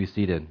Be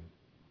seated.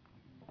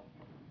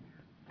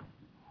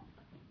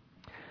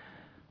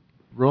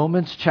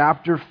 Romans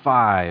chapter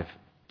 5.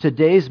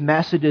 Today's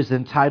message is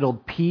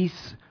entitled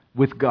Peace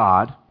with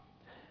God.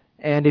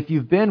 And if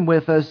you've been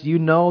with us, you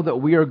know that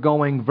we are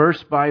going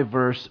verse by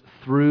verse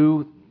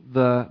through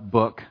the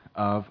book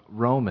of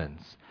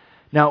Romans.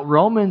 Now,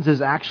 Romans is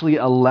actually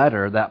a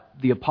letter that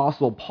the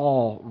Apostle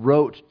Paul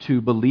wrote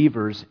to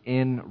believers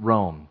in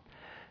Rome.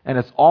 And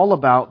it's all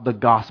about the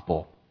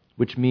gospel,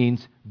 which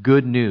means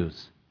good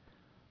news.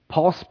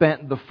 Paul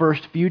spent the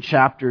first few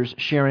chapters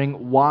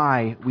sharing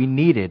why we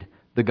needed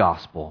the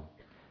gospel.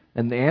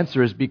 And the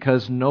answer is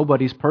because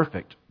nobody's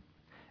perfect.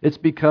 It's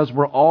because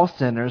we're all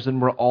sinners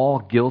and we're all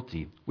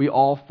guilty. We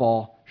all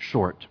fall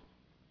short.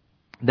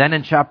 Then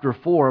in chapter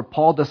 4,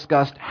 Paul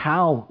discussed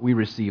how we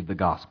receive the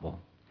gospel.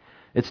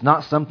 It's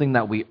not something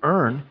that we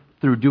earn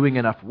through doing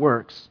enough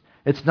works.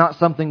 It's not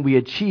something we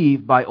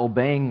achieve by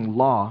obeying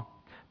law,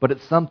 but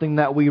it's something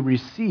that we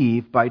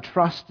receive by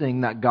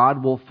trusting that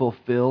God will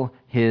fulfill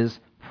His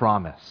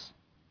promise.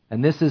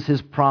 And this is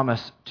His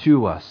promise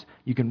to us.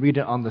 You can read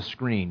it on the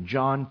screen.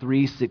 John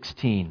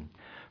 3:16.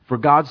 For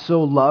God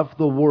so loved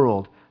the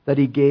world that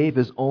He gave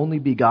His only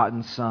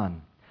begotten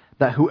Son,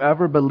 that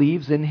whoever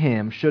believes in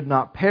Him should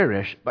not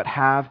perish, but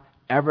have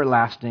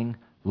everlasting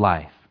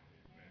life.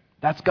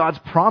 That's God's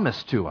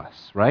promise to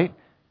us, right?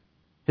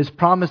 His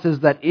promise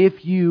is that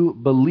if you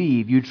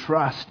believe, you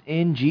trust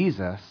in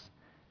Jesus,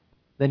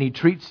 then He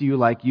treats you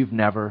like you've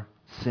never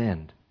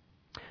sinned.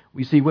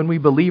 We see when we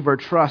believe or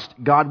trust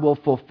God will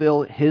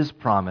fulfill His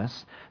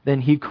promise,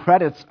 then He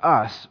credits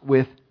us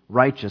with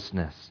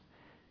righteousness,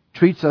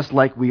 treats us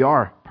like we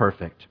are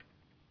perfect.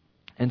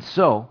 And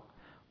so,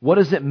 what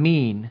does it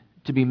mean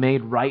to be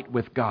made right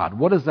with God?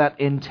 What does that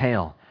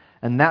entail?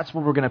 And that's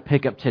what we're going to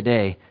pick up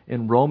today.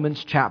 In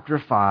Romans chapter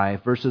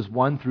 5, verses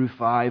 1 through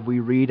 5, we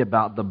read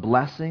about the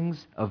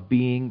blessings of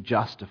being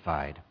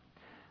justified.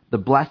 The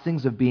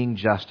blessings of being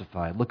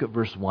justified. Look at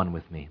verse 1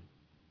 with me.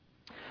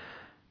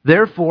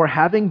 Therefore,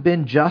 having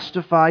been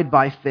justified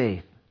by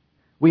faith,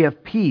 we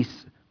have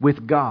peace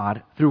with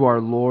God through our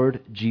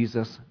Lord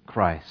Jesus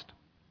Christ.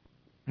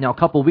 Now, a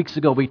couple weeks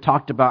ago, we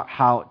talked about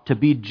how to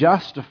be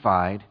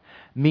justified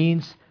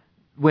means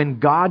when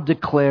God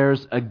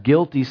declares a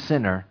guilty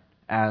sinner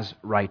as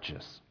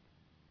righteous.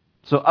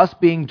 So us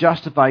being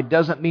justified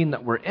doesn't mean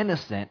that we're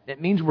innocent.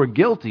 It means we're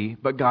guilty,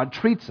 but God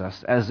treats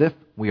us as if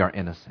we are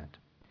innocent.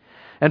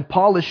 And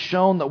Paul has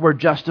shown that we're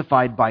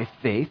justified by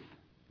faith,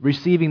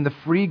 receiving the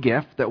free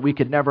gift that we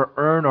could never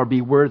earn or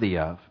be worthy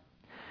of.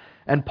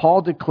 And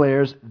Paul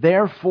declares,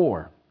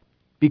 therefore,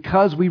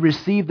 because we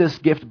receive this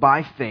gift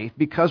by faith,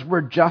 because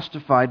we're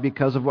justified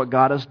because of what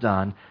God has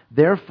done,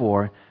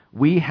 therefore,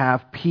 we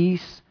have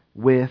peace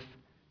with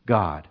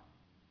God.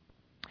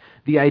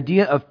 The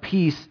idea of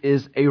peace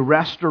is a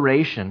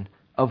restoration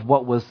of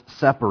what was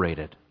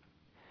separated.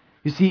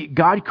 You see,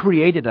 God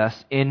created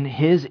us in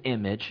His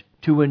image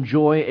to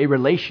enjoy a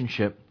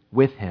relationship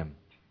with Him,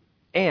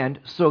 and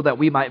so that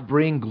we might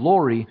bring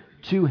glory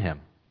to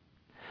Him.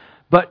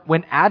 But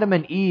when Adam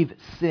and Eve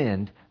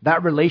sinned,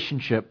 that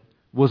relationship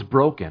was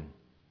broken.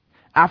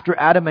 After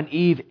Adam and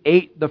Eve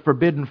ate the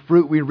forbidden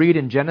fruit, we read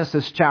in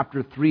Genesis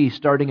chapter 3,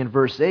 starting in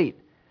verse 8,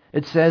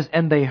 it says,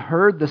 And they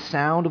heard the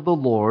sound of the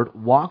Lord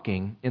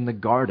walking in the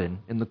garden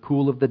in the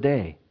cool of the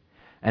day.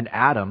 And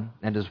Adam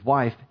and his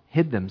wife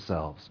hid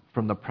themselves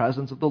from the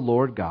presence of the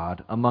Lord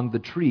God among the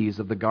trees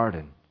of the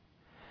garden.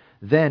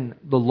 Then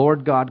the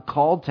Lord God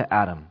called to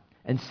Adam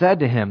and said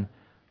to him,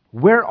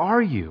 Where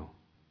are you?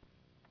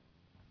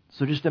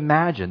 So just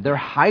imagine, they're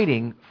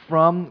hiding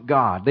from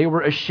God. They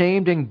were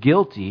ashamed and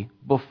guilty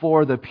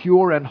before the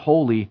pure and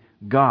holy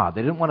God.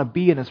 They didn't want to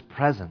be in His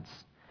presence.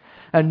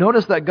 And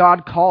notice that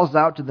God calls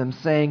out to them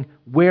saying,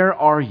 Where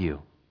are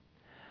you?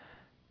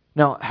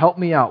 Now, help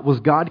me out.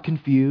 Was God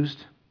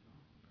confused?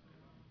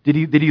 Did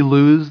he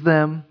lose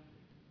them?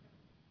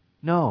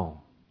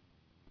 No.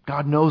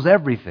 God knows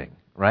everything,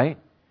 right?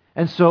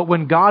 And so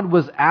when God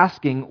was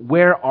asking,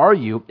 Where are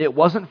you? It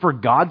wasn't for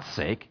God's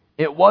sake.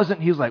 It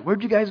wasn't, He was like,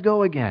 Where'd you guys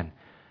go again?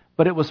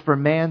 But it was for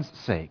man's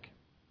sake.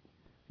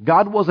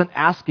 God wasn't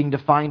asking to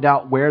find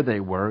out where they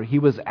were. He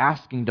was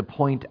asking to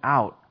point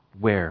out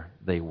where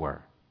they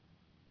were.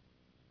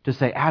 To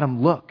say,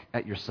 Adam, look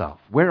at yourself.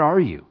 Where are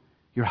you?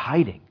 You're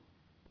hiding.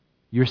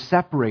 You're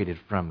separated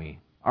from me.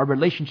 Our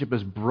relationship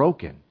is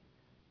broken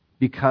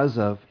because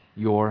of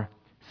your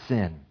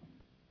sin.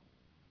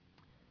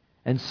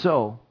 And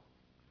so,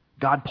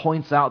 God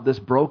points out this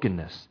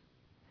brokenness.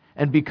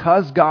 And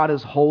because God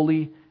is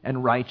holy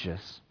and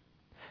righteous,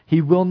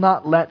 He will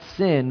not let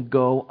sin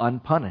go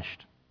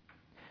unpunished.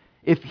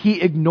 If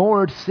He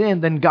ignored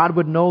sin, then God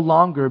would no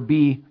longer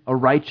be a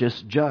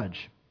righteous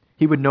judge.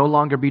 He would no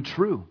longer be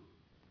true.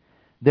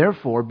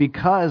 Therefore,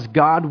 because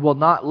God will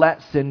not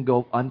let sin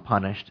go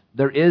unpunished,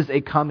 there is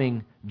a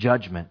coming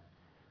judgment.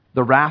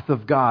 The wrath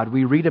of God.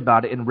 We read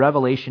about it in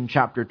Revelation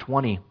chapter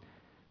 20.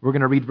 We're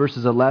going to read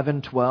verses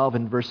 11, 12,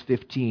 and verse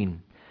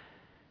 15.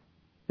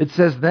 It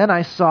says, Then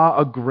I saw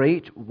a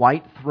great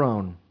white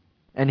throne,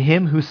 and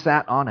Him who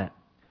sat on it.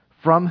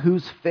 from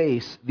whose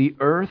face the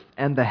earth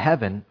and the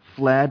heaven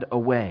fled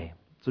away.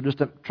 So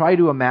just try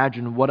to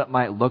imagine what it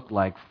might look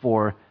like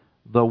for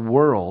the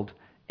world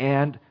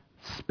and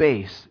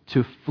space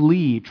to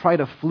try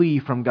to flee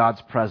from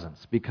God's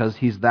presence, because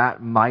He's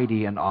that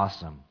mighty and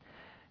awesome.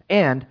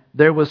 And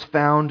there was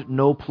found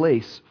no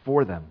place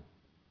for them.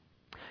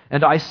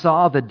 And I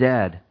saw the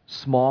dead,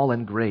 small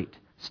and great,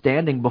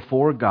 standing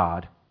before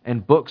God,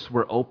 and books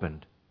were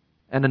opened.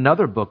 And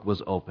another book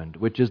was opened,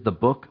 which is the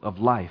book of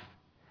life.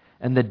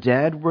 And the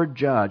dead were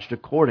judged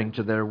according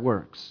to their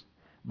works,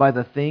 by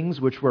the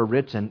things which were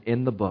written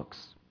in the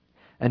books.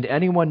 And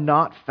anyone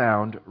not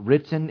found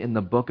written in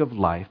the book of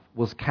life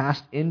was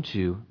cast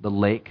into the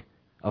lake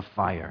of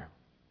fire.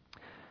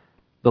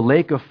 The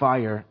lake of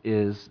fire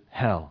is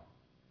hell.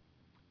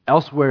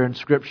 Elsewhere in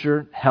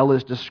Scripture, hell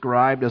is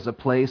described as a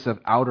place of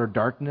outer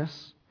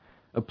darkness,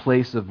 a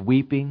place of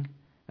weeping,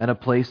 and a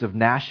place of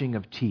gnashing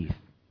of teeth.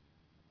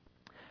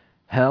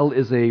 Hell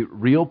is a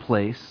real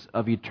place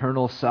of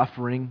eternal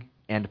suffering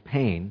and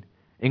pain,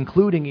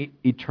 including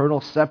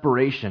eternal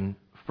separation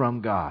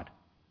from God.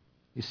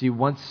 You see,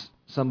 once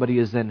somebody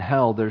is in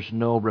hell, there's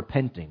no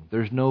repenting,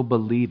 there's no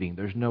believing,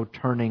 there's no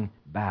turning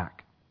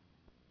back.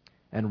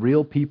 And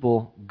real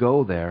people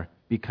go there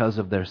because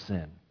of their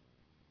sin.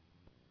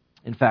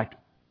 In fact,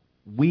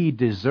 we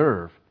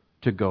deserve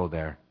to go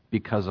there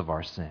because of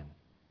our sin.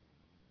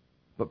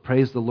 But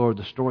praise the Lord,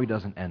 the story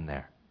doesn't end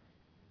there.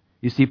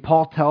 You see,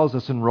 Paul tells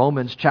us in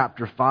Romans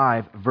chapter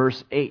 5,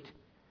 verse 8,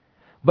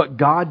 "But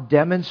God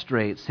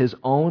demonstrates His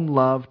own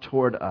love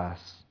toward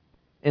us,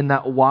 in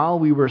that while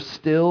we were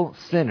still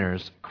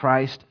sinners,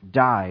 Christ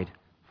died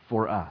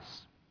for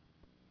us."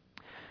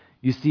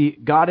 You see,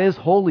 God is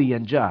holy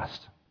and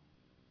just.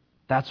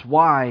 That's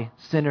why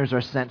sinners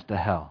are sent to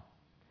hell.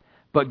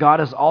 But God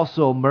is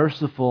also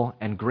merciful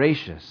and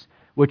gracious,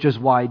 which is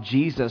why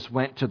Jesus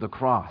went to the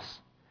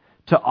cross,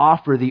 to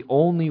offer the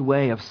only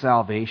way of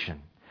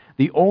salvation,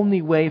 the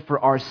only way for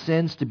our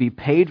sins to be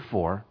paid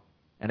for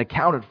and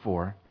accounted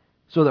for,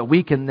 so that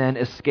we can then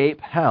escape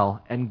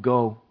hell and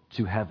go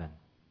to heaven.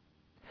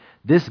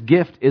 This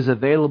gift is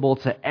available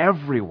to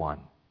everyone,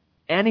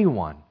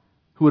 anyone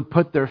who would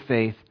put their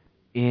faith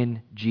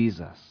in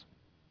Jesus.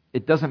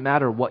 It doesn't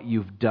matter what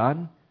you've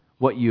done,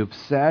 what you've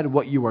said,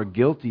 what you are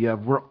guilty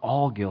of. We're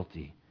all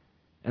guilty.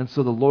 And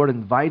so the Lord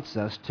invites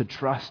us to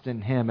trust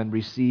in Him and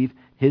receive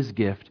His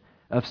gift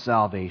of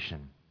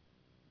salvation.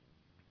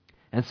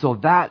 And so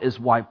that is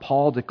why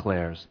Paul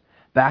declares,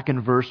 back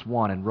in verse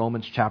 1 in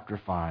Romans chapter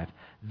 5,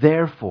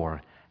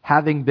 "Therefore,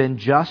 having been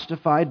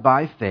justified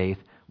by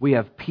faith, we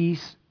have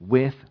peace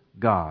with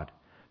God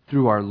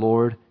through our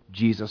Lord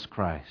Jesus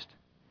Christ."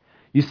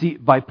 You see,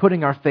 by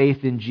putting our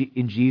faith in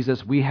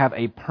Jesus, we have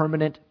a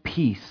permanent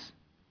peace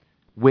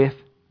with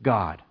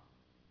God.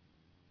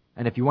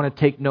 And if you want to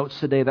take notes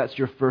today, that's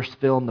your first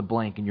fill in the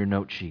blank in your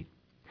note sheet.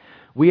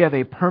 We have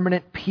a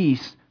permanent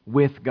peace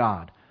with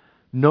God.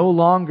 No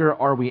longer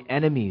are we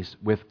enemies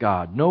with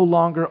God. No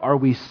longer are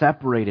we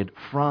separated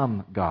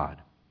from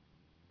God.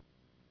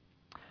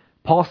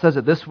 Paul says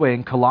it this way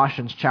in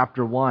Colossians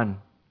chapter 1,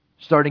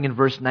 starting in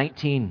verse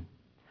 19.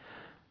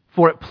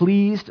 "For it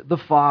pleased the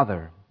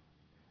Father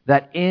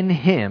that in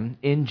Him,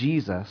 in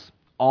Jesus,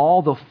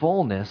 all the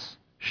fullness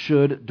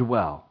should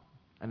dwell."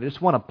 And I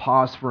just want to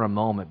pause for a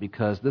moment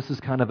because this is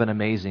kind of an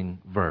amazing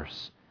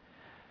verse.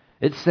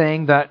 It's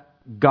saying that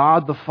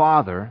God the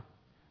Father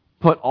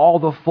put all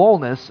the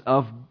fullness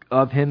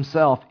of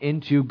Himself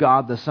into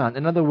God the Son.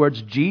 In other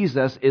words,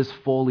 Jesus is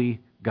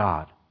fully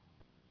God.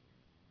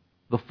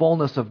 The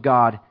fullness of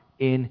God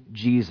in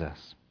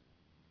Jesus.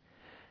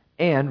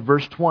 And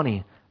verse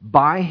 20,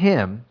 "By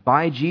Him,"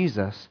 by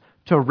Jesus,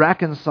 "to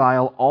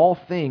reconcile all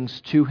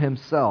things to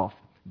Himself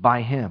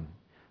by Him,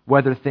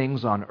 whether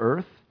things on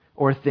earth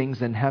or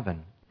things in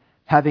heaven,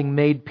 having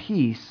made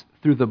peace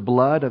through the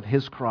blood of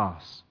His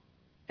cross.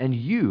 And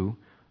you,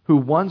 who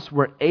once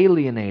were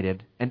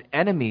alienated and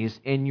enemies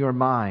in your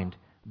mind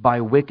by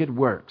wicked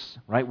works,"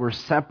 right? We're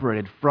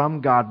separated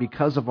from God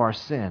because of our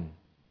sin.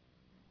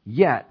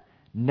 "Yet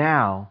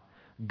now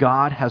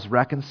God has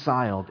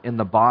reconciled in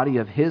the body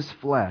of His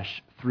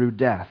flesh through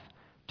death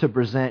to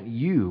present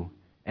you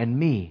and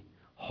me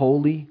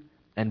holy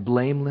and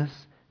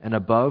blameless and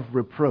above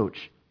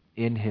reproach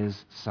in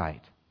His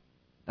sight."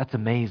 That's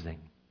amazing.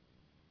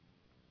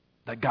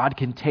 That God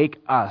can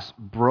take us,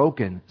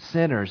 broken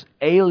sinners,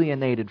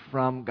 alienated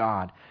from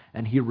God,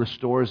 and He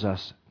restores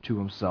us to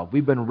Himself.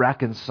 We've been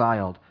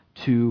reconciled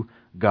to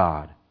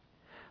God.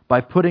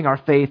 By putting our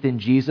faith in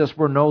Jesus,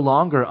 we're no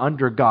longer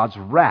under God's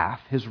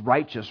wrath, His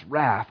righteous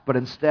wrath, but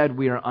instead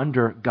we are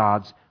under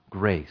God's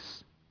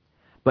grace.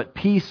 But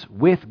peace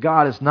with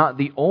God is not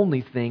the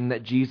only thing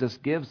that Jesus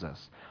gives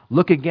us.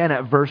 Look again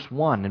at verse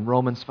 1 in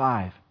Romans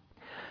 5.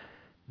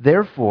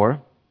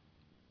 "Therefore,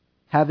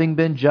 having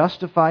been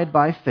justified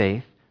by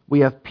faith, we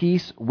have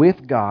peace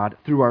with God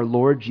through our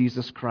Lord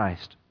Jesus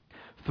Christ,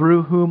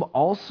 through whom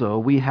also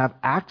we have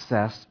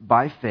access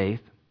by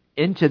faith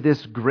into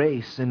this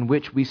grace in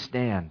which we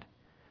stand,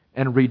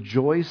 and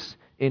rejoice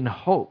in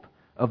hope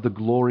of the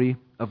glory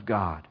of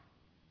God."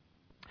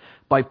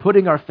 By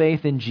putting our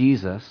faith in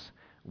Jesus,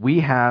 we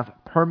have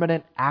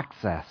permanent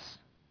access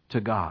to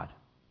God.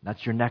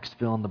 That's your next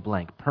fill in the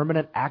blank.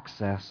 Permanent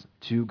access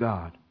to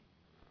God.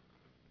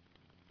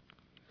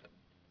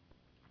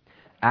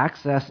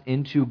 Access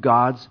into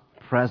God's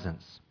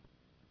presence.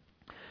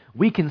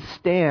 We can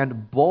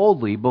stand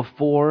boldly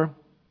before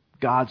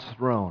God's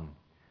throne,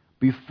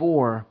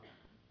 before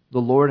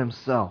the Lord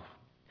Himself.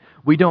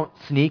 We don't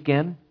sneak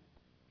in.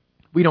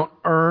 We don't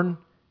earn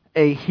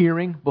a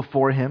hearing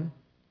before Him.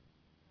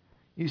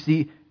 You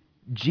see,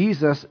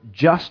 Jesus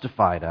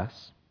justified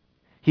us.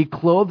 He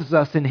clothes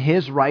us in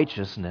His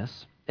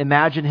righteousness.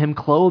 Imagine Him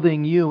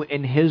clothing you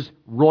in His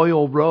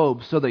royal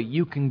robes so that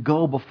you can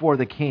go before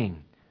the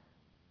King.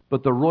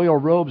 But the royal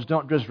robes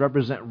don't just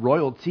represent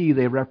royalty,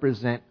 they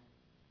represent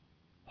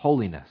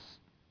holiness,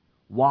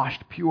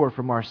 washed pure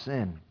from our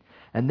sin.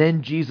 And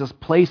then Jesus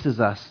places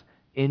us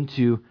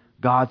into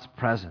God's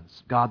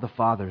presence, God the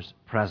Father's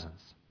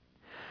presence.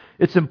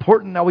 It's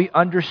important that we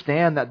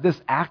understand that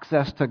this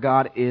access to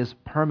God is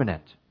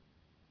permanent.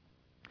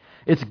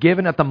 It's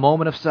given at the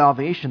moment of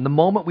salvation. The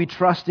moment we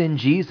trust in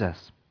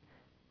Jesus,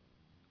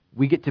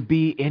 we get to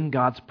be in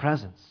God's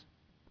presence.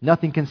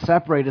 Nothing can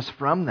separate us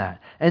from that.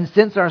 And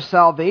since our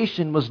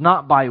salvation was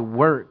not by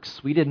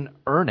works, we didn't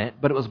earn it,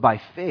 but it was by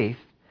faith,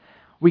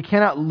 we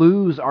cannot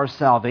lose our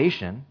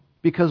salvation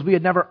because we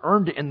had never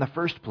earned it in the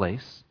first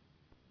place.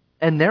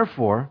 And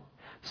therefore,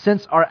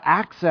 since our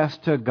access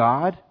to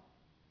God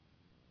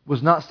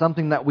was not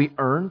something that we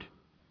earned,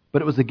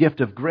 but it was a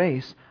gift of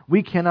grace,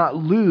 we cannot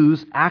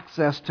lose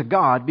access to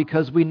God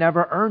because we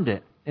never earned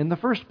it in the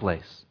first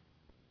place.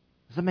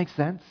 Does that make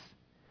sense?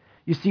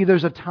 You see,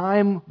 there's a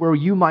time where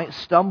you might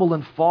stumble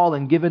and fall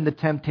and give in to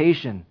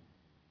temptation.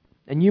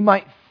 And you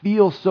might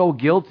feel so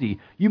guilty.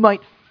 You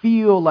might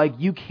feel like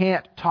you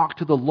can't talk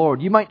to the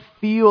Lord. You might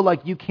feel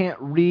like you can't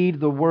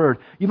read the Word.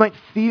 You might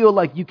feel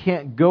like you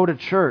can't go to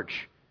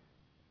church.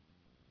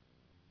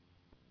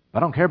 I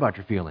don't care about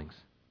your feelings.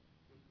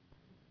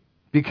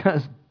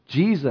 Because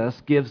Jesus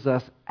gives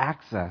us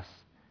access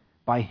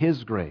by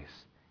His grace.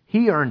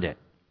 He earned it.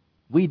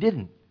 We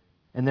didn't.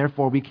 And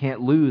therefore we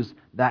can't lose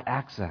that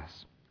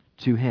access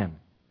to Him.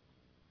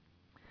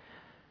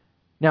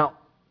 Now,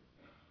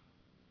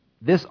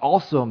 this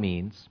also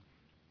means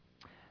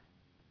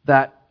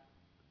that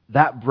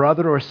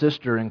brother or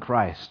sister in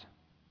Christ,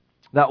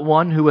 that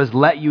one who has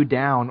let you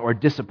down or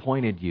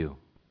disappointed you,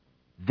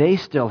 they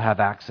still have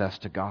access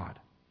to God.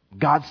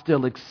 God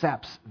still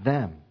accepts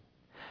them.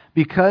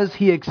 Because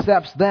He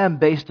accepts them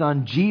based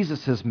on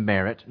Jesus'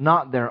 merit,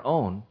 not their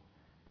own.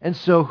 And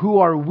so who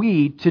are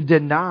we to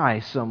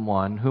deny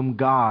someone whom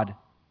God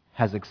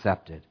has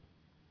accepted?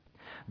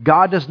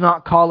 God does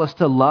not call us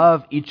to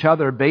love each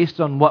other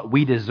based on what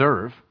we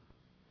deserve,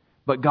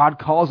 but God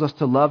calls us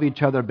to love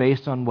each other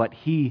based on what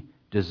He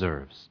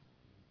deserves.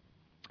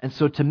 And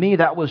so to me,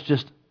 that was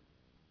just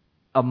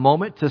a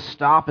moment to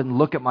stop and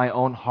look at my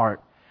own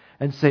heart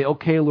and say,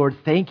 okay, Lord,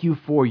 thank you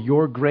for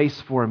your grace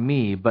for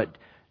me, but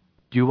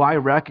do I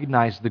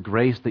recognize the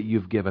grace that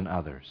you've given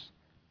others?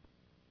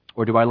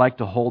 Or do I like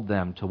to hold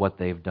them to what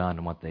they've done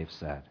and what they've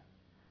said?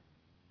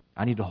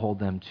 I need to hold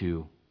them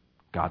to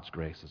God's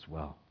grace as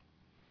well.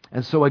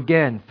 And so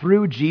again,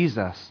 through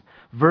Jesus,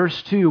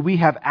 verse 2, we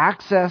have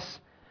access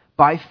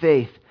by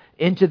faith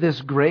into this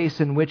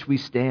grace in which we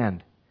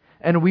stand.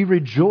 And we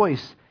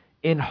rejoice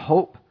in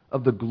hope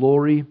of the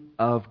glory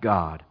of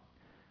God.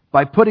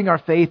 By putting our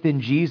faith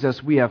in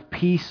Jesus, we have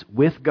peace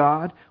with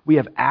God, we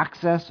have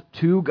access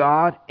to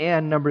God,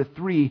 and number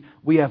 3,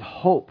 we have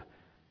hope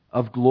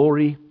of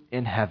glory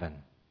in heaven.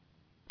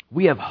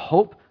 We have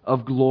hope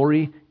of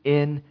glory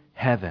in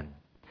heaven.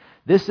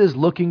 This is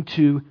looking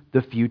to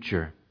the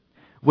future,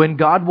 when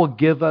God will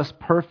give us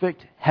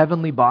perfect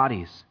heavenly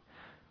bodies,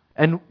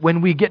 and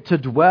when we get to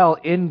dwell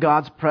in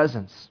God's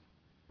presence.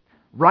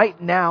 Right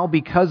now,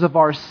 because of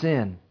our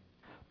sin,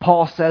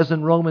 Paul says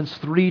in Romans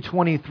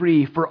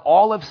 3:23, "For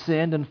all have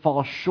sinned and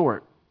fall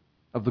short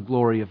of the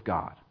glory of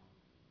God."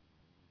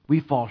 We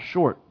fall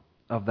short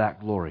of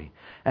that glory.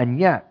 And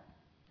yet,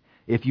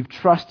 if you've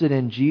trusted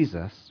in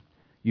Jesus,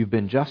 you've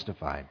been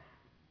justified.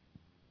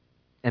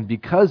 And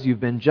because you've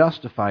been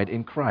justified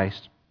in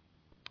Christ,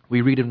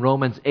 we read in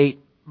Romans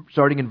 8,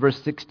 starting in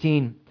verse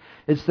 16,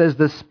 it says,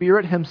 "The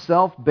Spirit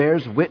Himself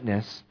bears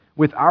witness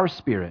with our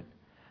spirit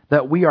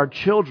that we are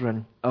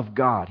children of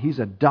God." He's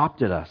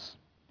adopted us.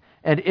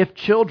 "And if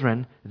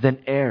children, then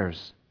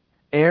heirs,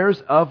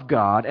 heirs of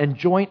God and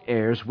joint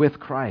heirs with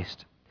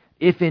Christ,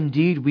 if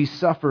indeed we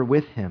suffer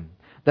with Him,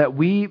 that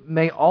we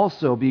may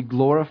also be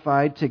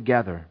glorified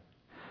together.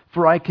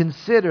 For I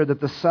consider that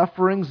the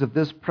sufferings of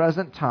this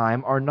present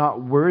time are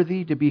not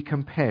worthy to be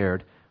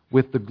compared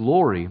with the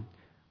glory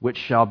which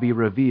shall be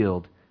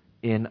revealed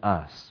in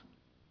us."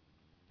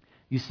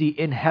 You see,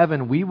 in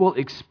heaven we will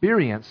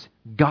experience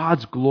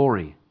God's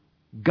glory,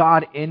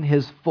 God in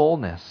His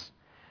fullness,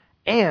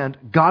 and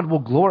God will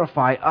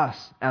glorify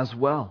us as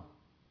well.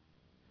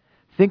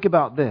 Think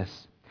about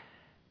this.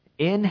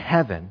 In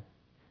heaven,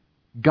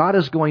 God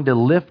is going to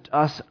lift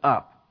us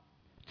up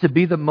to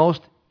be the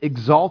most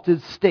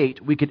exalted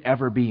state we could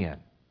ever be in.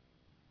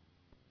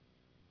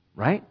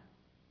 right?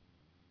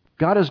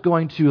 God is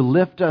going to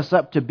lift us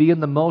up to be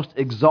in the most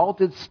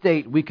exalted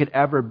state we could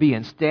ever be,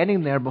 and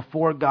standing there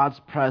before God's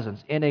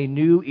presence in a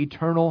new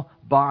eternal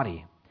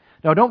body.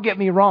 Now, don't get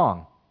me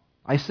wrong.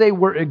 I say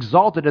we're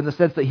exalted in the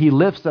sense that He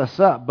lifts us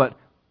up, but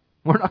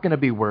we're not going to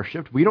be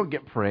worshiped. We don't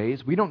get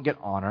praise. We don't get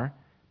honor.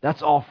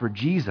 That's all for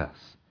Jesus.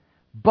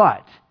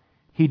 But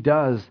He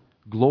does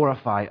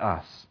glorify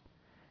us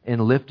in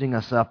lifting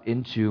us up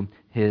into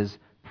His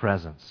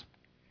presence.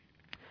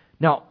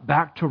 Now,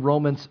 back to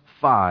Romans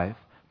 5.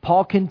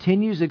 Paul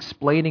continues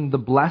explaining the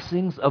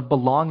blessings of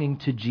belonging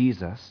to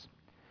Jesus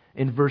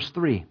in verse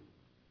 3.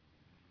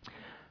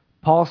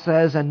 Paul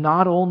says, and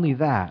not only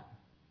that,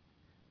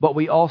 but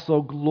we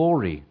also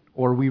glory,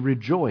 or we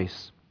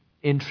rejoice,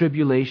 in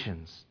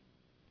tribulations,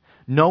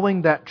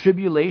 knowing that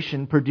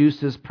tribulation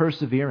produces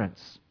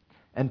perseverance,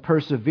 and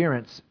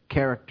perseverance,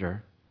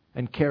 character,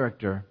 and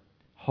character,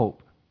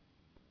 hope.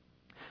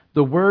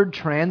 The word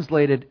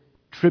translated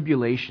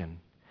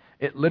tribulation,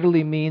 it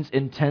literally means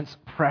intense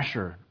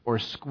pressure or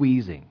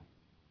squeezing.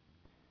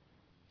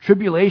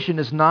 Tribulation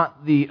is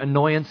not the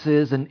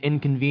annoyances and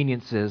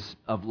inconveniences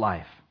of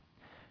life.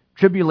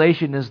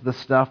 Tribulation is the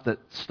stuff that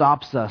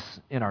stops us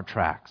in our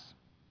tracks.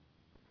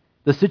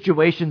 The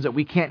situations that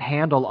we can't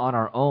handle on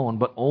our own,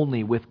 but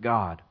only with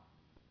God.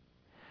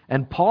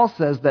 And Paul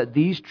says that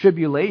these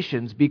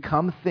tribulations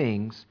become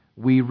things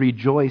we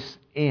rejoice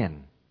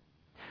in.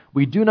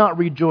 We do not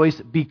rejoice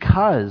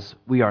because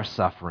we are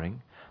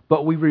suffering,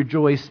 but we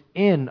rejoice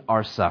in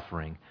our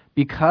suffering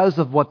because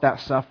of what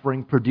that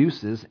suffering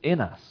produces in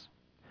us.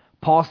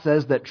 Paul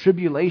says that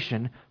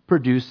tribulation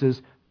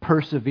produces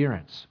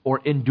perseverance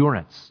or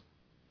endurance.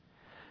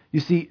 You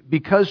see,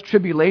 because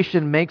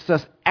tribulation makes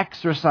us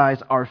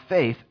exercise our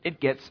faith, it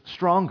gets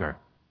stronger.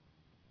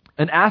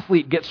 An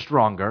athlete gets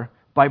stronger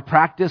by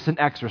practice and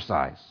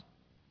exercise,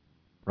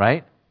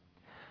 right?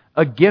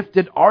 A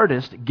gifted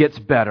artist gets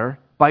better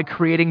by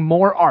creating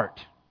more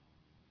art.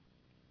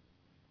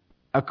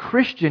 A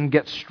Christian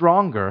gets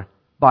stronger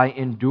by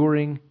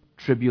enduring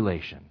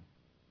tribulation.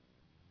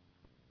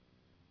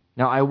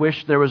 Now, I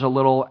wish there was a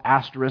little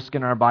asterisk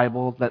in our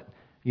Bible that,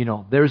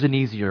 there's an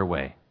easier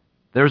way.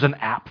 There's an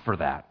app for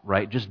that,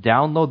 right? Just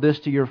download this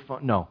to your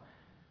phone. No,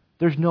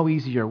 there's no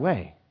easier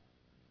way.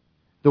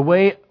 The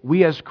way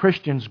we as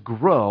Christians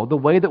grow, the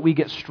way that we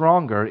get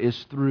stronger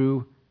is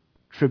through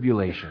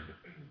tribulation.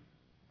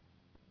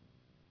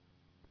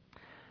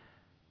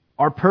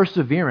 Our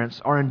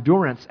perseverance, our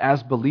endurance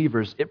as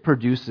believers, it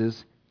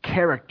produces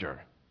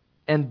character.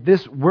 And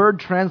this word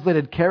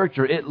translated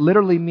character, it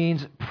literally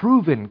means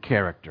proven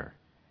character.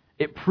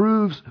 It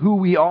proves who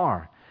we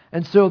are.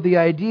 And so the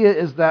idea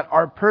is that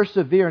our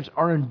perseverance,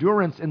 our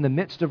endurance in the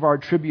midst of our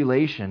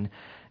tribulation,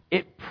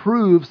 it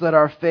proves that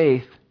our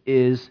faith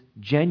is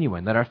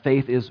genuine, that our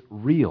faith is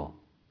real.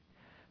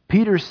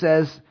 Peter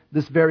says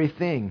this very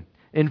thing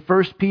in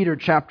 1 Peter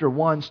chapter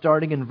 1,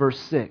 starting in verse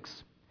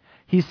 6.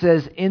 He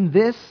says, "In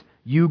this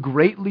you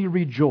greatly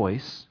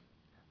rejoice,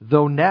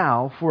 though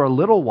now, for a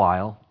little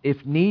while,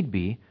 if need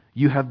be,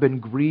 you have been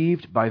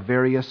grieved by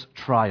various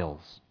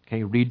trials."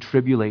 Okay, read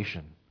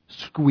tribulation,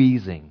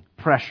 squeezing,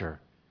 pressure.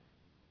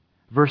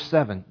 Verse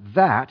 7,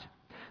 "That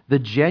the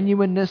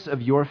genuineness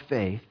of your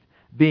faith,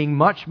 being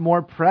much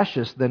more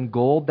precious than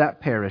gold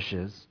that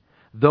perishes,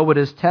 though it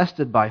is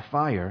tested by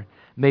fire,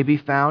 may be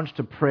found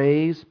to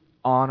praise,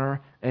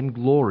 honor, and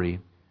glory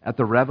at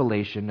the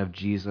revelation of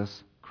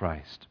Jesus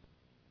Christ."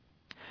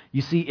 You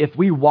see, if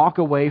we walk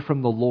away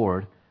from the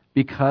Lord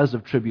because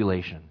of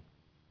tribulation,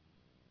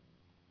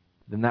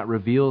 then that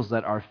reveals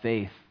that our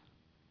faith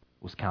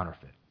was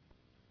counterfeit.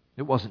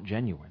 It wasn't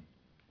genuine.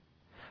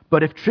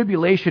 But if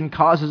tribulation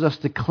causes us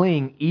to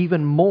cling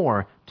even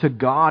more to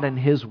God and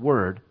His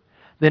Word,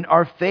 then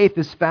our faith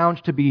is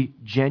found to be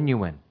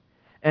genuine,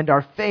 and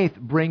our faith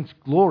brings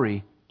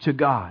glory to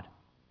God.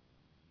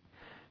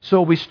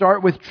 So we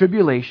start with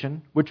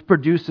tribulation, which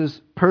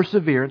produces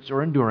perseverance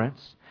or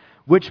endurance,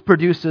 which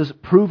produces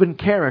proven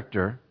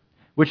character,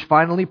 which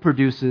finally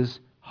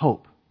produces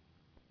hope.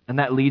 And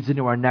that leads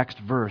into our next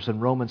verse in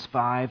Romans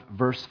 5,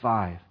 verse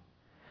 5.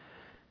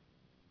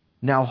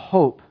 "Now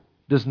hope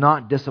does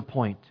not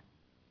disappoint,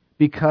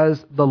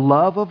 because the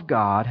love of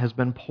God has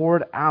been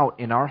poured out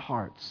in our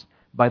hearts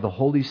by the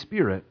Holy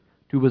Spirit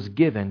who was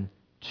given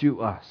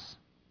to us."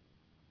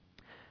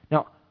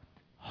 Now,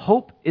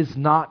 hope is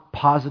not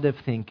positive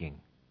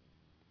thinking.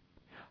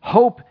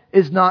 Hope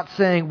is not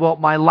saying, well,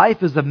 my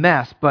life is a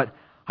mess, but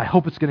I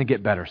hope it's going to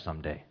get better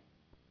someday.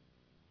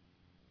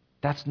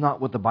 That's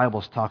not what the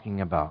Bible's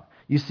talking about.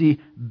 You see,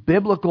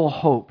 biblical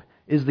hope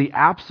is the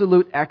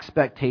absolute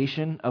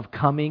expectation of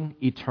coming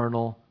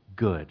eternal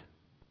good.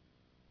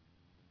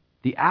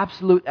 The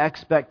absolute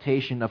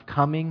expectation of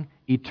coming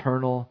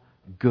eternal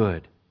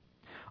good.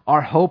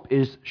 Our hope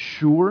is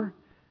sure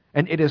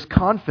and it is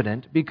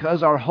confident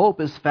because our hope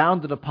is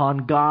founded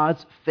upon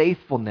God's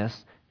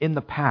faithfulness in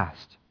the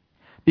past.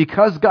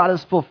 Because God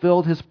has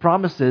fulfilled His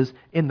promises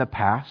in the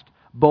past,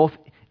 both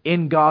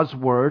in God's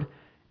Word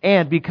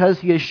and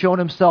because He has shown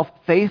Himself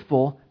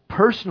faithful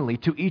personally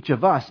to each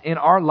of us in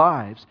our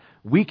lives,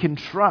 we can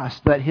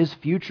trust that His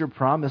future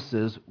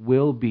promises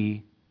will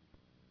be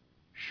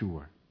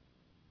sure.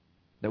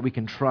 That we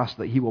can trust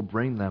that He will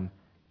bring them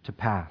to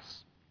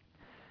pass.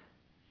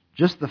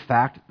 Just the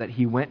fact that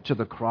He went to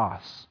the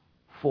cross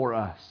for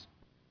us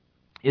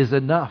is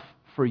enough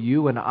for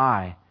you and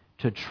I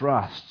to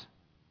trust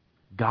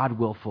God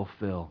will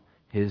fulfill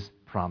His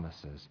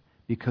promises.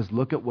 Because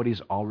look at what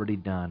He's already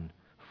done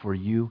for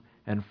you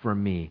and for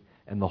me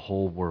and the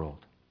whole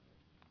world.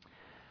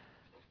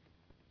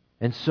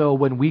 And so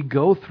when we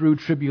go through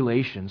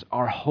tribulations,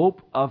 our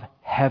hope of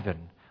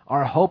heaven,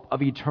 our hope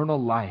of eternal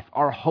life,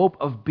 our hope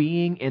of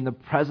being in the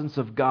presence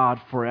of God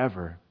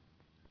forever,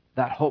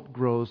 that hope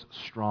grows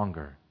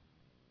stronger.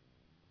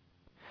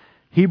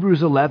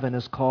 Hebrews 11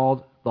 is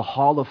called the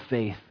Hall of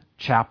Faith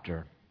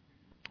chapter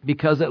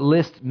because it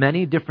lists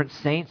many different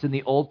saints in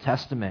the Old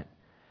Testament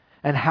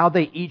and how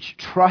they each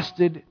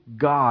trusted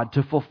God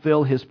to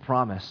fulfill His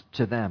promise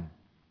to them.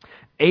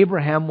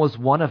 Abraham was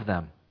one of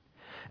them.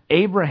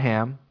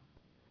 Abraham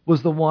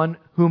was the one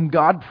whom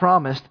God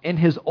promised in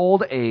his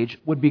old age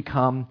would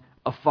become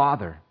a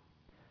father.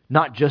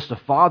 Not just a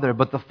father,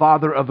 but the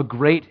father of a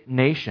great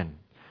nation,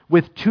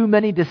 with too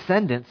many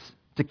descendants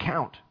to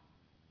count.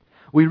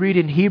 We read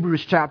in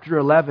Hebrews chapter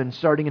 11,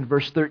 starting in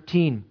verse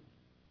 13.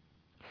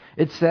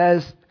 It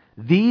says,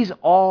 "These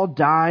all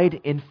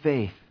died in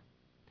faith,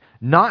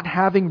 not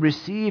having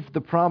received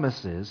the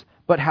promises,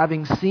 but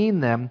having seen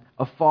them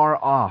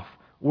afar off,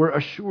 were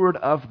assured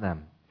of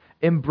them,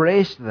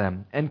 embraced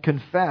them, and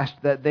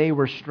confessed that they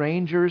were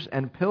strangers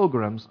and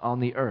pilgrims on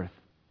the earth.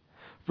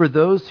 For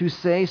those who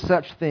say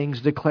such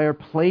things declare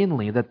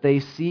plainly that they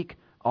seek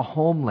a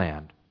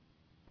homeland."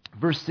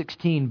 Verse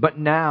 16, "But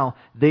now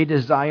they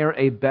desire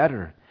a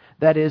better,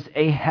 that is,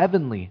 a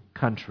heavenly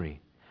country.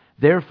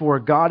 Therefore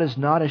God is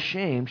not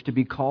ashamed to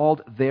be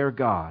called their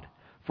God,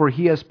 for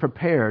He has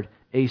prepared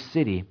a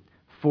city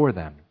for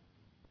them."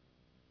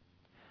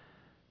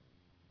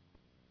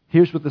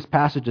 Here's what this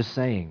passage is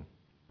saying.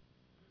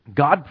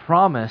 God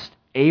promised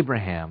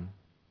Abraham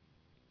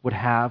would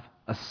have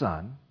a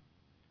son,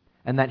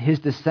 and that his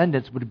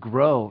descendants would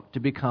grow to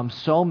become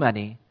so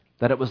many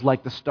that it was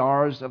like the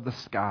stars of the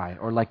sky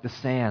or like the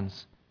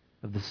sands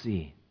of the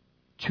sea.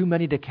 Too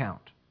many to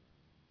count.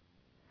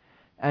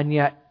 And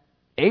yet,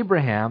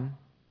 Abraham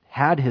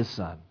had his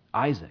son,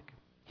 Isaac.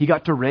 He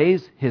got to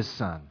raise his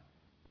son.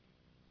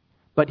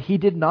 But he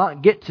did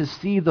not get to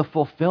see the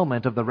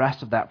fulfillment of the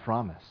rest of that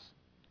promise.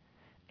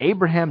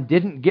 Abraham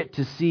didn't get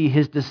to see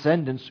his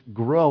descendants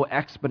grow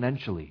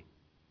exponentially.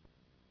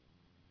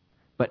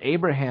 But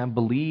Abraham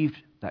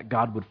believed that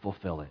God would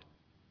fulfill it.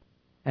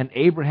 And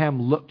Abraham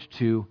looked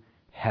to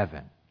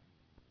heaven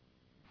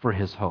for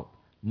his hope,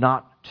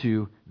 not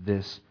to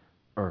this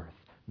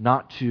earth,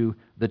 not to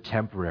the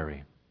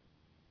temporary.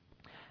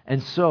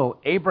 And so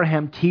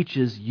Abraham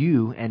teaches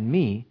you and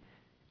me,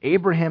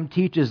 Abraham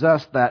teaches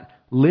us that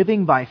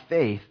living by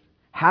faith,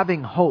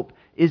 having hope,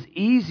 is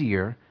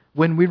easier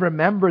when we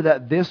remember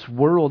that this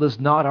world is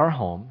not our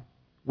home.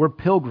 We're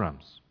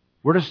pilgrims.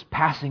 We're just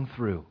passing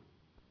through.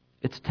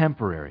 It's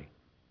temporary.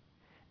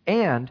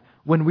 And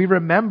when we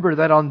remember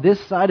that on this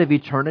side of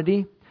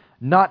eternity,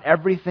 not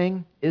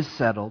everything is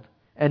settled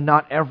and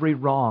not every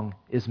wrong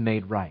is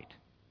made right.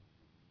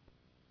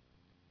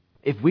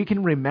 If we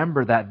can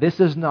remember that this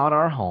is not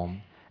our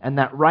home and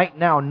that right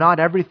now not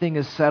everything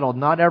is settled,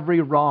 not every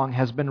wrong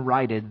has been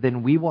righted,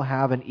 then we will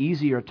have an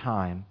easier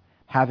time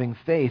having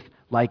faith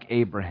like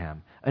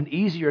Abraham, an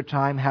easier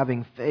time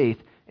having faith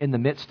in the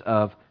midst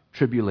of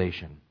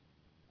tribulation.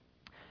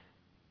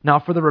 Now,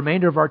 for the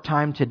remainder of our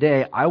time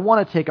today, I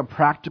want to take a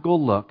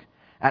practical look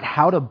at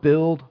how to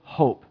build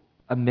hope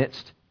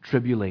amidst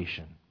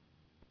tribulation.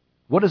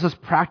 What does this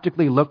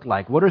practically look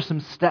like? What are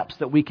some steps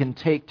that we can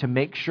take to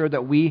make sure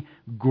that we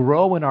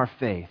grow in our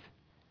faith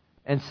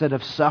instead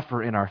of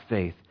suffer in our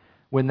faith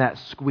when that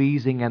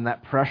squeezing and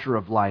that pressure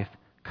of life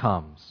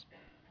comes?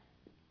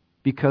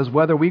 Because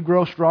whether we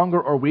grow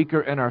stronger or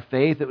weaker in our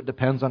faith, it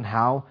depends on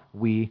how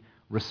we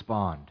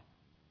respond.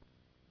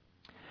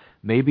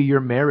 Maybe your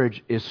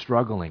marriage is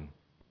struggling.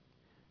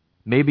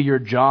 Maybe your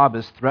job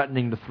is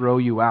threatening to throw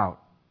you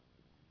out.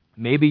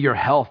 Maybe your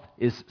health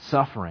is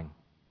suffering.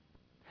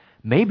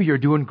 Maybe you're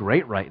doing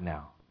great right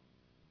now,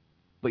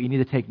 but you need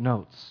to take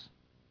notes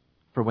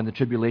for when the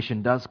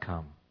tribulation does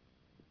come.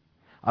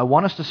 I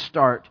want us to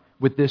start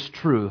with this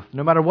truth.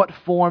 No matter what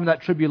form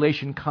that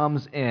tribulation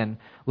comes in,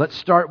 let's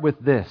start with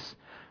this.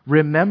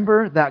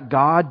 Remember that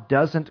God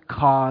doesn't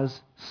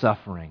cause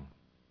suffering,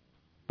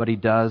 but He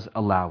does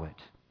allow it.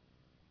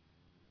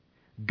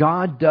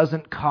 God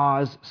doesn't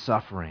cause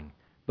suffering,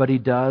 but He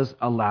does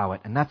allow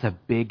it. And that's a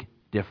big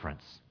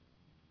difference.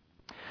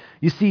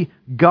 You see,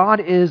 God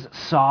is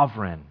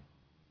sovereign.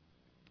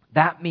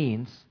 That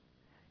means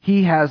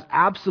He has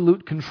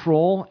absolute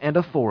control and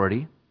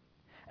authority,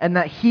 and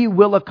that He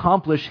will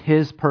accomplish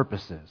His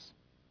purposes.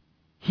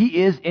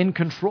 He is in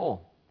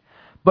control.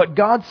 But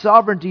God's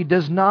sovereignty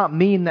does not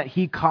mean that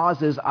He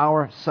causes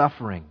our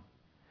suffering.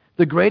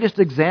 The greatest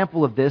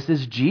example of this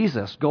is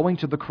Jesus going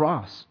to the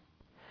cross.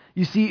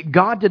 You see,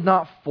 God did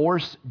not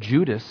force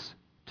Judas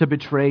to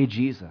betray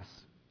Jesus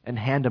and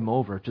hand him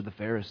over to the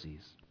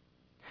Pharisees.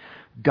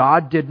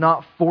 God did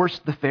not force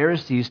the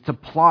Pharisees to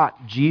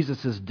plot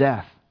Jesus'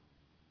 death.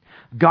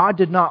 God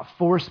did not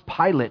force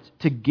Pilate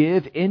to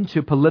give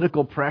into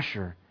political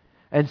pressure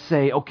and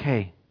say,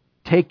 okay,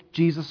 take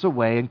Jesus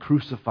away and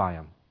crucify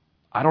him.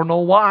 I don't know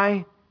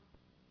why.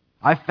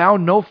 I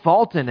found no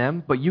fault in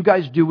him, but you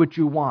guys do what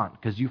you want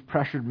because you've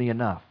pressured me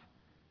enough.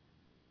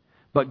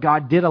 But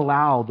God did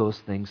allow those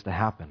things to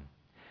happen.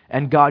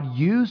 And God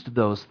used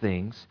those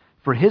things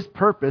for His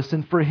purpose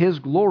and for His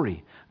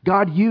glory.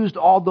 God used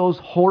all those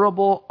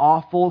horrible,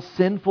 awful,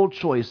 sinful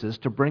choices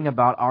to bring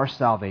about our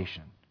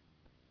salvation.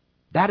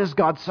 That is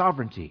God's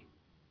sovereignty.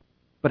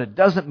 But it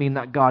doesn't mean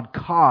that God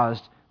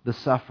caused the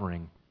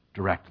suffering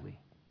directly.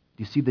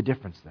 Do you see the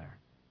difference there?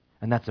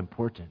 And that's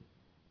important.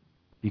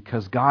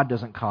 Because God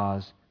doesn't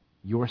cause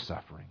your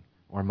suffering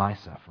or my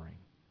suffering.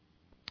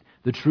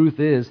 The truth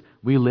is,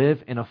 we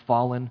live in a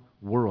fallen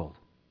world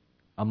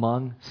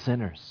among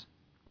sinners.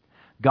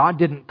 God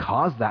didn't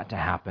cause that to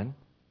happen,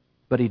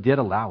 but He did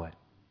allow it.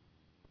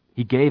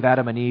 He gave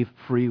Adam and Eve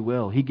free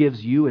will. He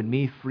gives you and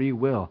me free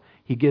will.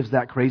 He gives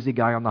that crazy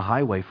guy on the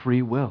highway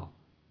free will.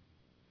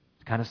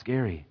 It's kind of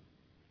scary.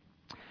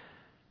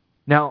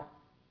 Now,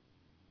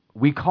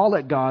 we call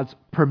it God's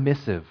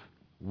permissive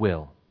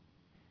will.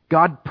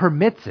 God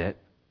permits it,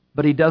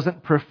 but He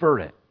doesn't prefer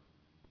it.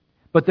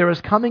 But there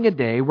is coming a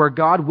day where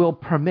God will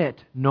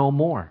permit no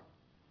more.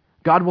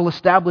 God will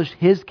establish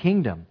His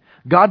kingdom.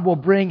 God will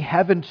bring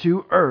heaven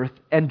to earth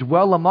and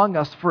dwell among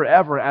us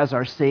forever as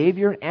our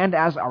Savior and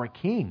as our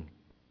King.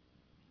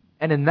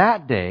 And in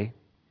that day,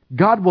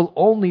 God will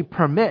only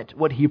permit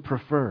what He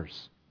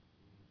prefers.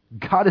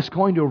 God is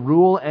going to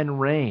rule and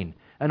reign.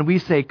 And we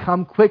say,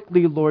 come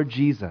quickly, Lord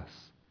Jesus.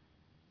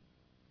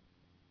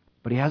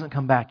 But He hasn't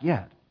come back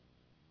yet.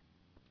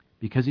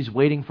 Because He's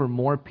waiting for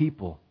more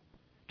people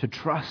to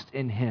trust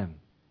in Him,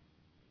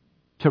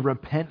 to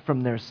repent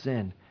from their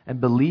sin, and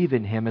believe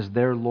in Him as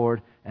their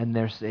Lord and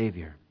their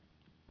Savior.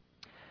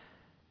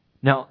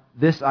 Now,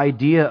 this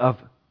idea of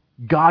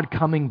God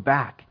coming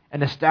back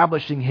and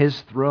establishing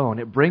His throne,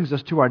 it brings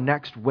us to our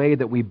next way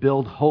that we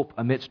build hope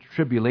amidst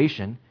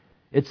tribulation.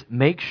 It's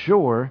make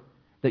sure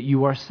that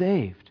you are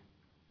saved.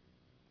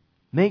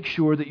 Make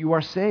sure that you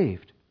are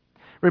saved.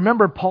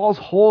 Remember Paul's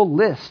whole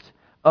list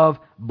of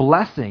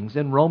blessings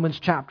in Romans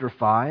chapter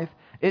 5.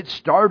 It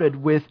started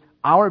with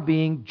our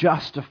being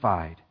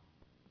justified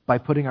by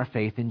putting our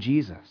faith in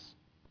Jesus.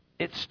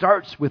 It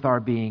starts with our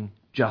being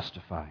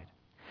justified.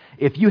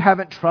 If you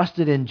haven't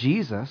trusted in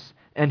Jesus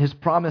and His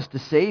promise to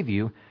save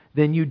you,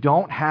 then you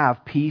don't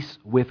have peace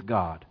with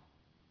God.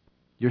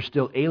 You're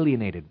still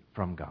alienated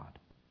from God.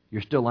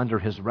 You're still under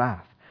His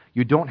wrath.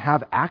 You don't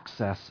have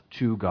access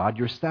to God.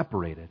 You're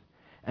separated.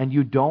 And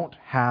you don't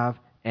have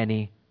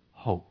any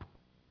hope.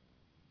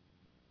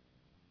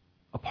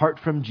 Apart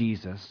from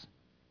Jesus,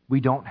 we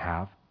don't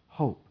have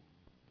hope.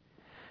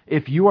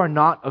 If you are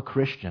not a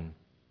Christian,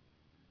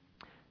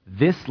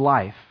 this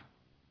life,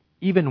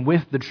 even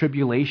with the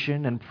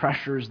tribulation and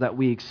pressures that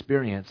we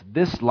experience,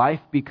 this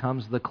life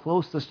becomes the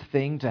closest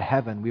thing to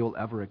heaven we will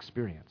ever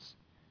experience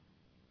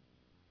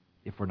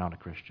if we're not a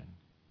Christian.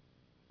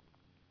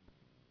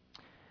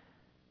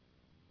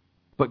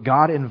 But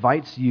God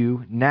invites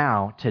you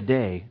now,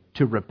 today,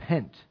 to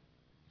repent,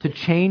 to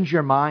change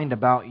your mind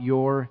about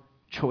your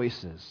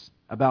choices,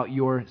 about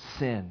your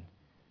sin,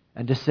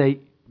 and to say,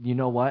 you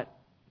know what?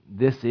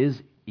 This is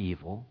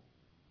evil.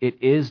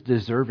 It is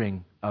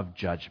deserving of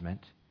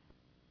judgment.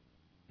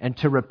 And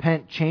to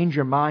repent, change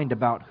your mind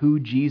about who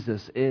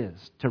Jesus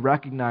is. To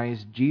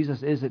recognize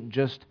Jesus isn't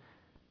just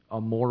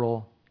a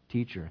moral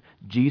teacher.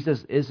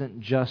 Jesus isn't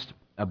just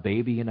a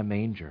baby in a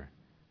manger.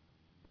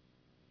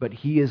 But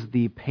He is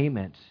the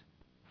payment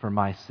for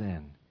my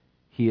sin.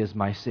 He is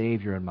my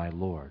Savior and my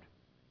Lord.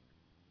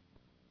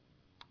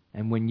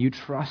 And when you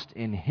trust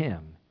in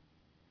Him,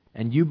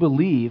 and you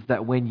believe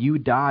that when you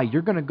die,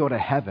 you're going to go to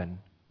heaven,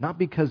 not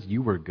because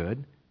you were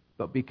good,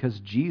 but because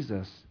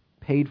Jesus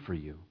paid for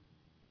you.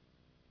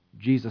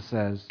 Jesus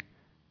says,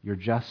 you're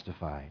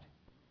justified.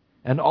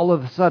 And all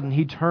of a sudden,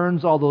 He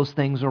turns all those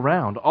things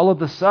around. All of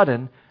a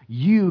sudden,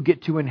 you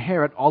get to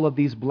inherit all of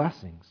these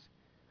blessings.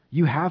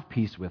 You have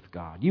peace with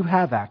God. You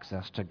have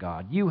access to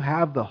God. You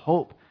have the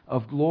hope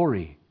of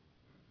glory.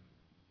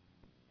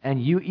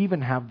 And you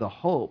even have the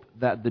hope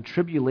that the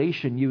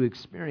tribulation you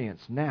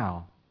experience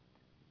now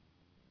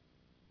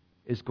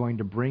is going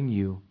to bring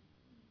you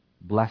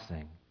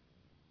blessing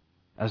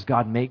as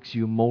God makes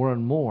you more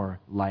and more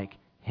like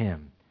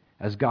Him,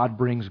 as God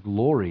brings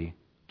glory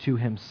to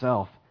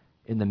Himself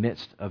in the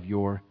midst of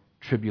your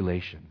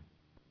tribulation.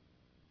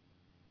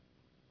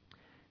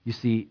 You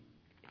see,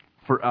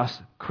 for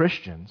us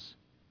Christians,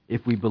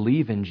 if we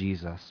believe in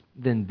Jesus,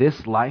 then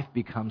this life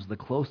becomes the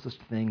closest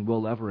thing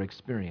we'll ever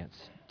experience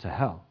to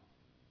hell.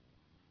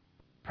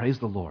 Praise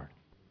the Lord.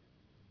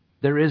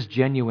 There is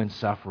genuine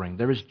suffering,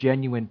 there is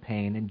genuine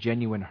pain and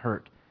genuine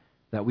hurt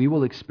that we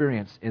will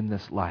experience in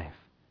this life.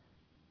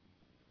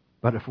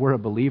 But if we're a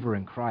believer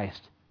in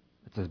Christ,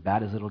 it's as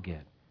bad as it'll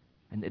get.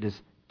 and it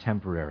is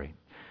temporary.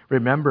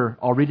 Remember,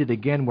 I'll read it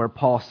again where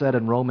Paul said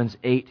in Romans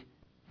 8,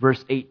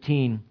 verse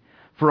 18,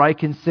 "For I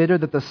consider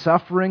that the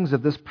sufferings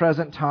of this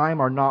present time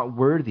are not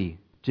worthy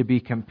to be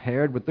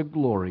compared with the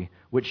glory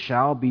which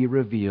shall be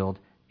revealed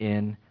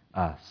in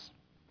us."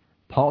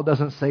 Paul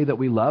doesn't say that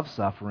we love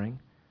suffering.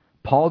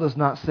 Paul does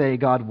not say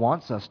God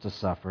wants us to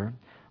suffer.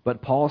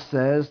 But Paul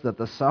says that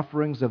the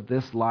sufferings of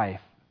this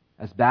life,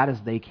 as bad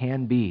as they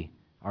can be,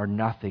 are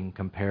nothing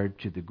compared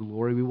to the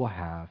glory we will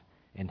have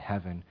in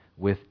heaven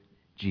with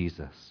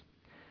Jesus.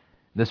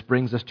 This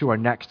brings us to our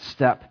next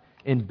step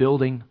in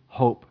building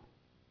hope.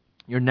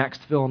 Your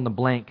next fill in the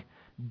blank.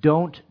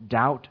 Don't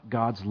doubt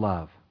God's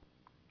love.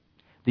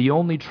 The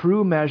only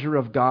true measure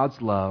of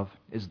God's love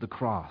is the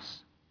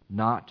cross,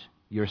 not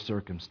your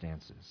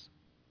circumstances.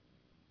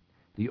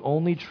 The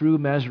only true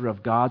measure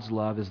of God's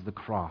love is the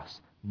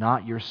cross,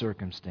 not your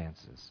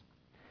circumstances.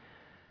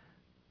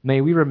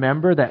 May we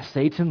remember that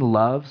Satan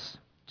loves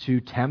to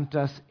tempt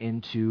us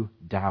into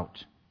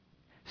doubt.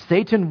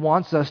 Satan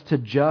wants us to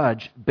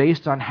judge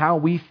based on how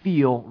we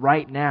feel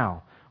right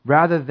now,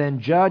 rather than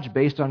judge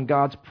based on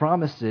God's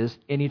promises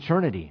in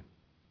eternity.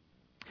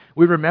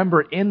 We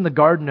remember in the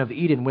Garden of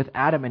Eden with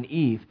Adam and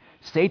Eve,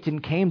 Satan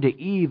came to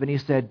Eve and he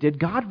said, "Did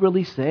God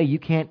really say you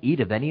can't eat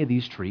of any of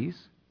these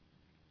trees?"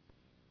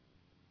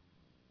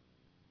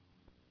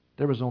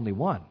 There was only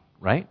one,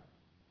 right?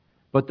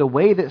 But the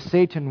way that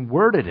Satan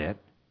worded it,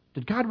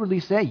 did God really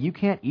say you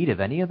can't eat of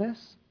any of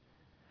this?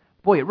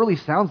 Boy, it really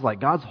sounds like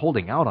God's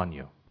holding out on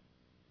you.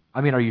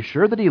 I mean, are you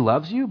sure that He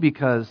loves you?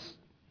 Because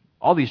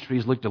all these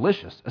trees look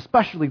delicious,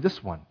 especially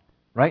this one,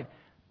 right?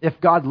 If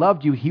God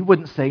loved you, He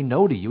wouldn't say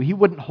no to you. He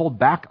wouldn't hold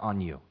back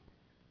on you.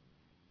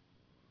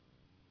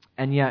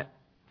 And yet,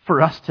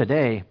 for us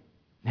today,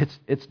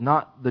 it's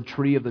not the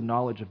tree of the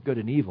knowledge of good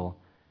and evil.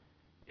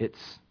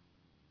 It's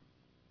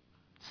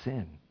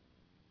sin.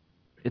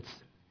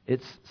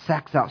 It's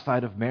sex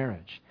outside of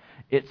marriage.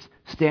 It's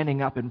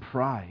standing up in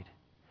pride.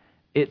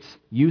 It's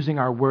using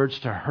our words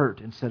to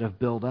hurt instead of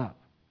build up.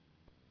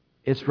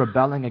 It's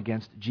rebelling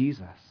against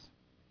Jesus.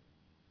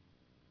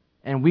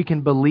 And we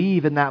can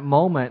believe in that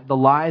moment the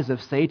lies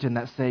of Satan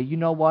that say, you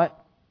know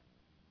what?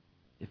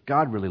 If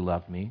God really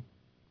loved me,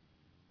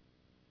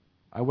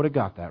 I would have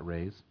got that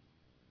raise.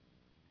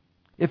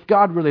 If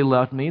God really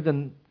loved me,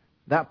 then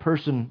that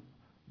person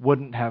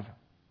wouldn't have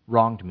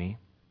wronged me.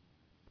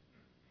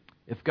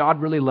 If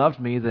God really loved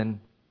me,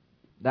 then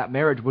that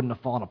marriage wouldn't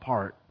have fallen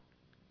apart.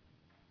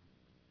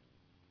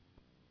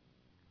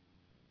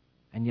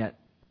 And yet,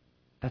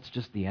 that's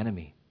just the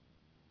enemy,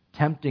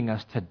 tempting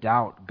us to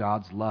doubt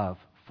God's love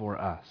for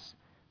us.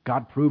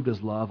 God proved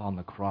His love on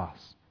the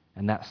cross,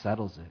 and that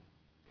settles it.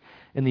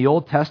 In the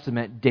Old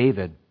Testament,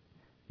 David,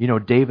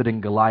 David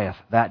and Goliath,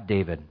 that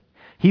David,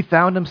 he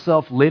found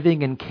himself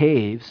living in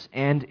caves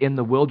and in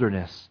the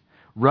wilderness,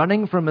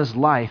 running from his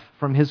life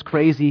from his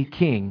crazy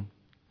king,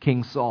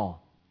 King Saul.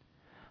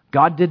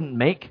 God didn't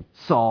make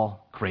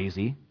Saul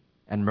crazy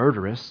and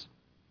murderous,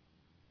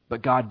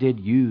 but God did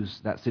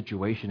use that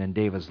situation in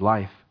David's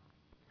life.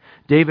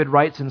 David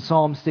writes in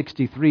Psalm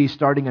 63,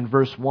 starting in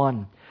verse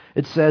 1,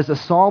 it says, "A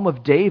psalm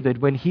of David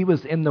when he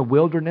was in the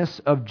wilderness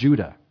of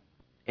Judah,"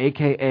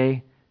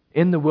 a.k.a.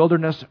 in the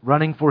wilderness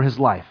running for his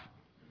life.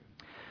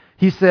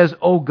 He says,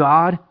 "O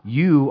God,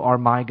 you are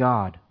my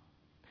God.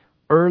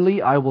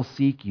 Early I will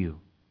seek you.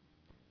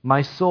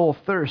 My soul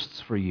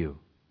thirsts for you.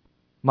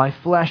 My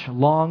flesh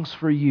longs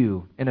for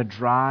you in a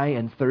dry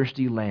and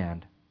thirsty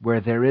land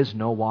where there is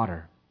no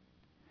water.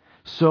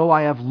 So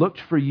I have looked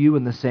for you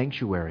in the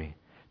sanctuary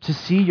to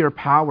see your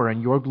power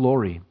and your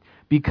glory,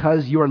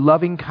 because your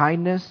loving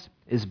kindness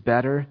is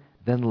better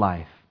than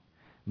life.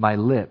 My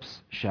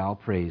lips shall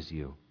praise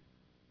you."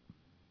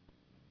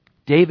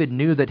 David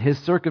knew that his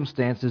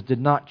circumstances did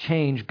not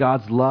change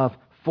God's love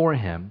for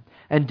him.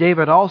 And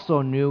David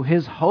also knew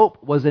his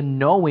hope was in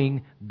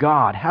knowing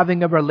God,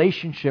 having a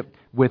relationship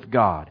with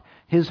God.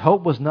 His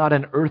hope was not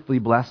an earthly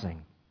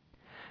blessing.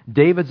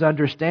 David's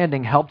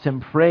understanding helped him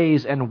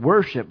praise and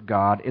worship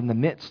God in the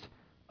midst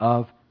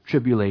of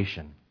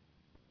tribulation.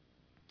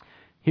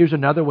 Here's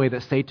another way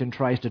that Satan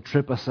tries to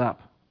trip us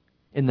up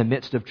in the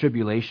midst of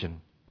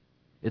tribulation.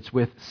 It's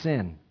with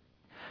sin.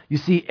 You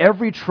see,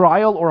 every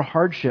trial or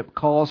hardship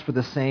calls for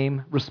the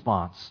same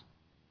response: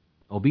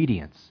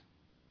 obedience.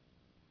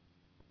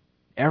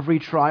 Every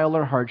trial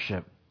or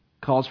hardship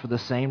calls for the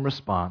same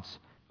response: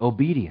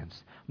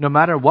 obedience. No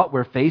matter what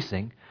we're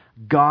facing,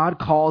 God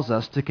calls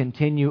us to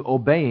continue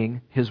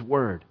obeying His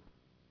word.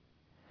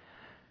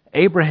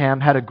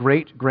 Abraham had a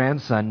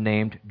great-grandson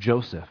named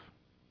Joseph.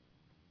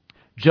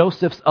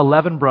 Joseph's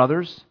 11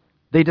 brothers,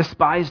 they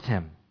despised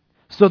him,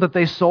 so that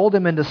they sold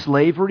him into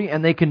slavery,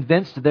 and they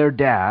convinced their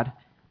dad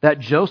that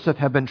Joseph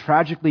had been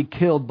tragically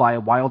killed by a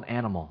wild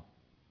animal.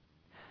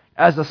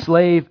 As a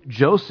slave,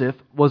 Joseph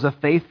was a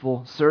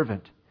faithful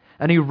servant,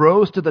 and he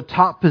rose to the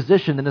top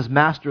position in his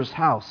master's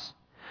house.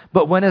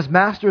 But when his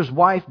master's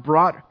wife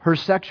brought her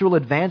sexual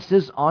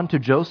advances onto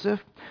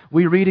Joseph,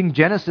 we read in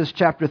Genesis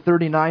chapter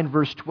 39,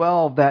 verse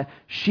 12, that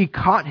she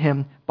caught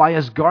him by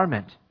his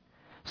garment,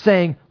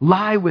 saying,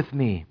 "Lie with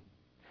me."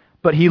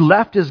 But he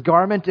left his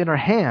garment in her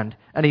hand,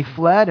 and he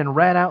fled and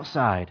ran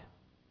outside.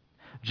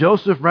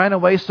 Joseph ran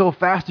away so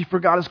fast he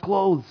forgot his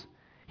clothes.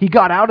 He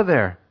got out of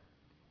there.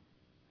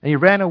 And he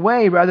ran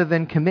away rather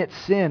than commit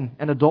sin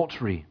and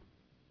adultery.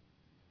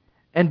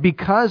 And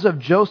because of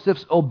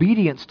Joseph's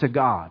obedience to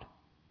God,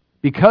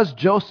 because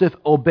Joseph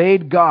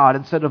obeyed God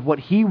instead of what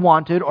he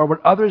wanted or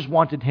what others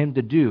wanted him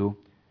to do,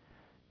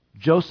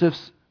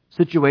 Joseph's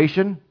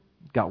situation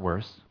got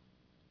worse.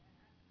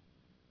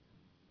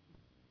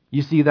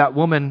 You see, that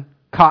woman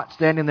caught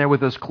standing there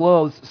with his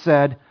clothes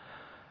said,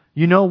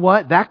 "You know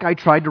what? That guy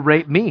tried to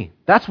rape me.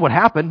 That's what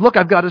happened. Look,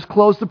 I've got his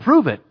clothes to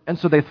prove it." And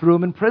so they threw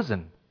him in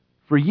prison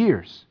for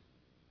years.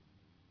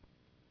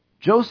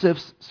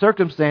 Joseph's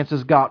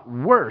circumstances got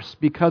worse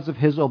because of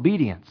his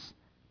obedience.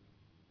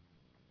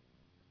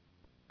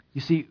 You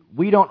see,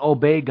 we don't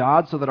obey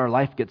God so that our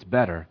life gets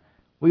better.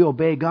 We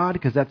obey God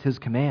because that's His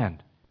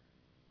command.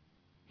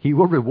 He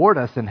will reward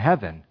us in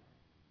heaven.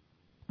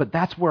 But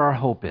that's where our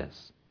hope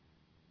is.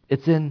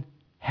 It's in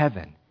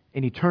heaven,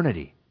 in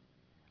eternity.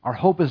 Our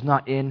hope is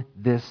not in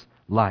this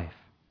life.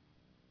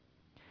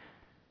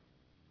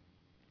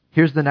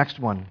 Here's the next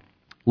one.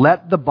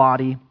 Let the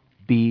body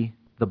be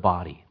the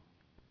body.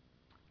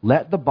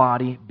 Let the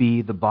body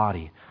be the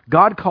body.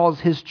 God calls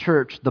His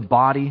church the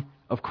body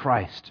of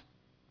Christ.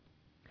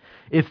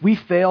 If we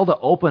fail to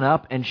open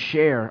up and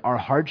share our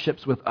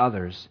hardships with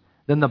others,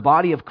 then the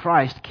body of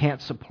Christ can't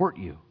support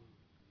you.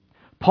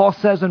 Paul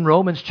says in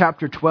Romans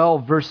chapter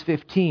 12, verse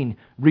 15,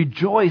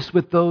 "Rejoice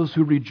with those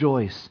who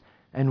rejoice,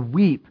 and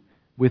weep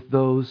with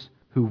those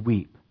who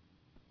weep."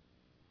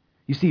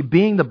 You see,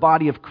 being the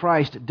body of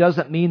Christ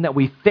doesn't mean that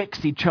we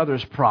fix each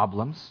other's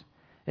problems.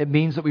 It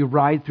means that we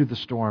ride through the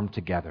storm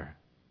together.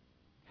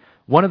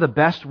 One of the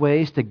best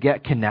ways to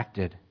get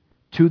connected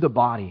to the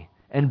body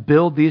and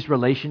build these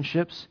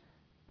relationships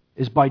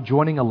is by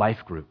joining a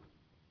life group.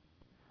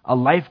 A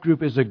life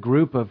group is a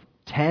group of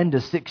 10 to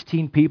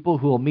 16 people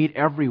who will meet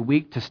every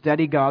week to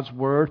study God's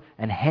Word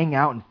and hang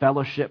out and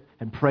fellowship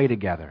and pray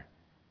together.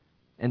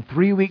 And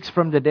 3 weeks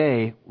from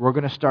today, we're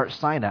going to start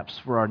sign-ups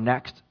for our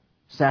next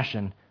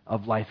session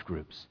of life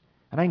groups.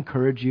 And I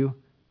encourage you,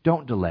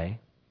 don't delay.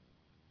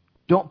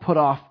 Don't put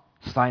off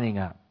signing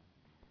up.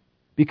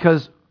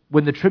 Because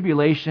when the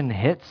tribulation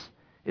hits,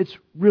 it's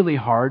really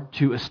hard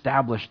to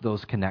establish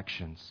those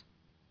connections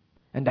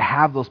and to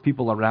have those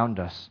people around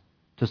us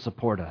to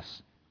support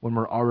us when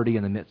we're already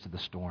in the midst of the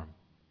storm.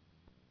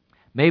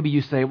 Maybe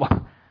you say,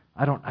 "Well,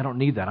 I don't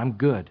need that. I'm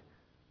good."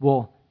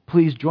 Well,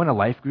 please join a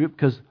life group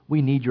because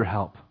we need your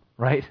help,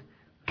 right?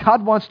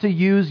 God wants to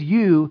use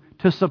you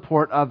to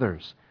support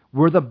others.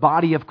 We're the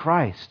body of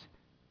Christ.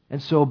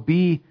 And so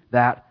be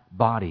that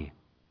body.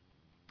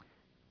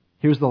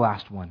 Here's the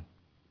last one.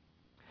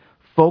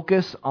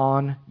 Focus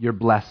on your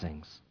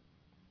blessings.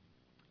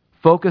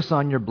 Focus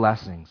on your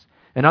blessings.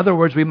 In other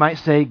words, we might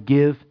say,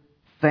 give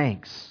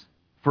thanks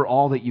for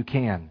all that you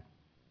can.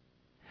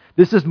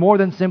 This is more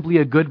than simply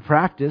a good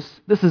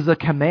practice. This is a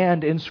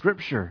command in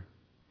Scripture.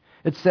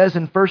 It says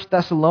in 1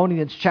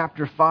 Thessalonians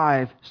chapter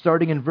 5,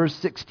 starting in verse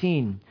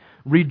 16,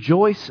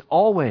 "Rejoice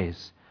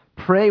always,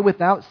 pray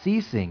without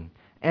ceasing,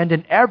 and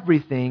in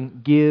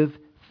everything give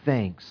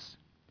thanks.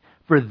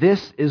 For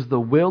this is the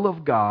will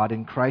of God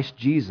in Christ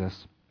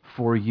Jesus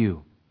for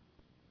you."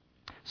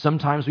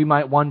 Sometimes we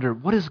might wonder,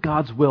 what is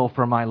God's will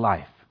for my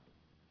life?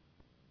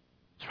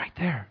 It's right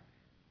there.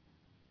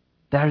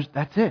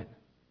 That's it.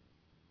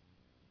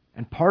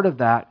 And part of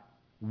that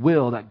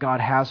will that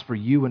God has for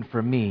you and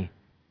for me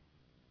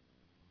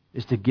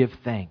is to give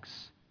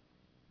thanks.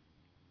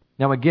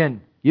 Now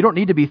again, you don't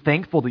need to be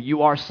thankful that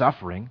you are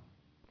suffering,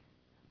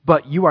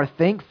 but you are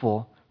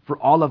thankful for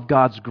all of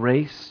God's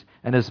grace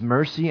and His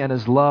mercy and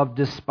His love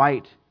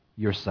despite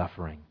your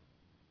suffering.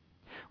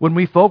 When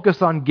we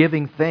focus on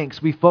giving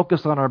thanks, we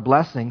focus on our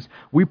blessings,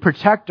 we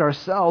protect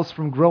ourselves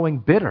from growing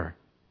bitter.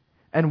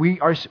 And we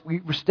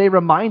stay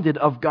reminded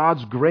of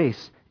God's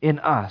grace in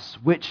us,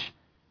 which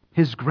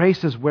His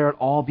grace is where it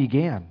all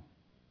began,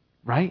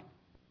 right?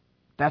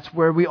 That's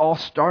where we all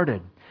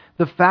started.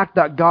 The fact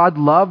that God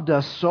loved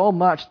us so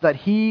much that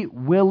He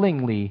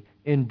willingly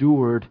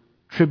endured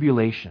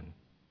tribulation,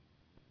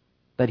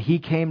 that He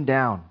came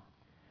down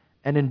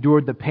and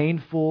endured the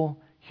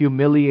painful,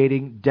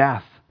 humiliating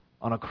death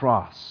on a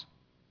cross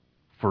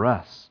for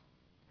us,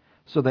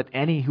 so that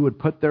any who would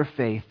put their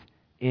faith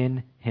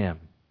in Him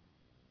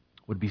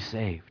would be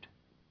saved,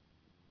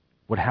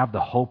 would have the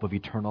hope of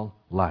eternal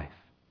life,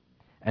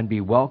 and be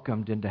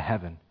welcomed into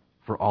heaven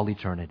for all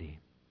eternity.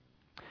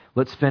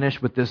 Let's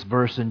finish with this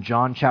verse in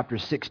John chapter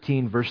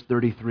 16, verse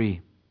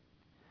 33.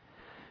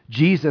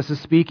 Jesus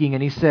is speaking,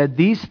 and He said,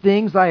 "These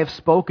things I have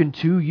spoken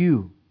to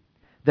you,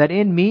 that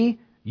in me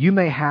you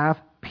may have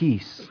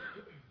peace.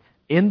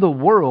 In the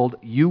world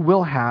you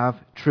will have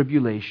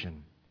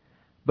tribulation,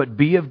 but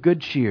be of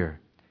good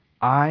cheer.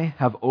 I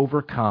have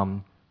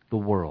overcome the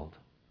world."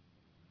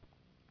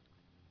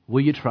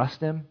 Will you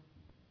trust Him?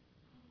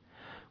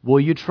 Will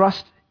you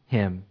trust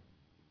Him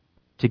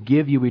to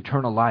give you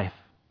eternal life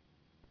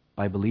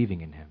by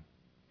believing in Him?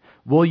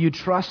 Will you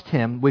trust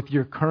Him with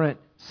your current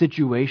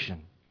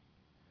situation?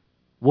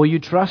 Will you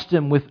trust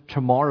Him with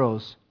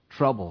tomorrow's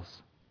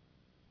troubles?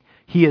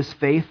 He is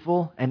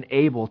faithful and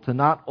able to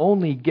not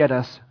only get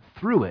us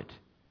through it,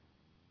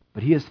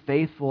 but He is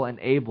faithful and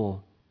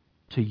able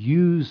to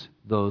use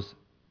those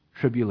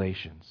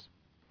tribulations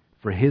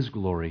for His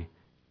glory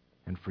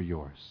and for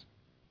yours.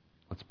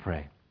 Let's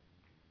pray.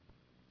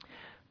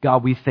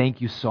 God, we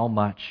thank You so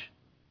much.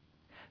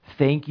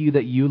 Thank You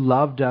that You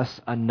loved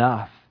us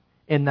enough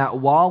in that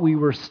while we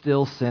were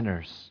still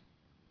sinners,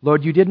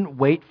 Lord, You didn't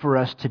wait for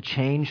us to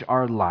change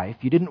our life.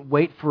 You didn't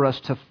wait for us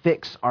to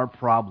fix our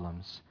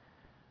problems.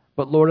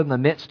 But Lord, in the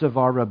midst of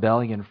our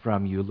rebellion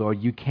from You,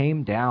 Lord, You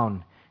came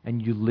down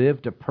and You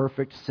lived a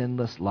perfect,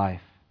 sinless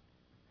life.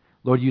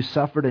 Lord, You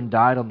suffered and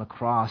died on the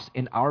cross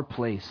in our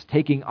place,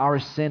 taking our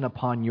sin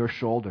upon Your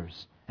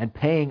shoulders and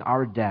paying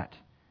our debt.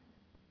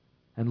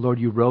 And Lord,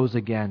 You rose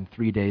again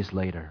 3 days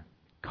later,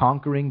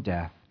 conquering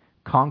death,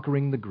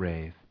 conquering the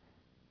grave,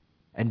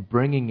 and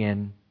bringing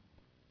in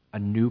a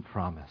new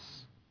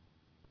promise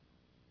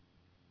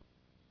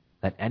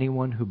that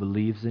anyone who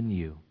believes in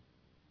You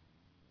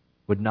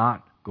would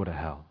not go to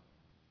hell,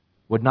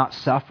 would not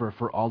suffer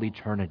for all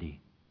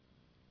eternity,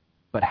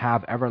 but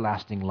have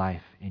everlasting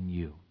life in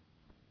You.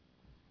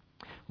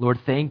 Lord,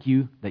 thank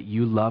You that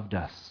You loved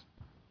us.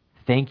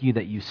 Thank You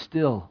that You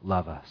still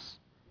love us.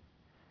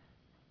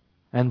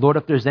 And Lord,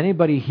 if there's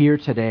anybody here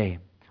today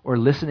or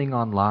listening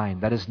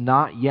online that has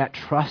not yet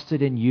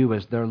trusted in You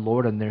as their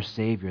Lord and their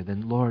Savior,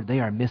 then Lord, they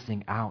are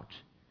missing out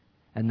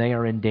and they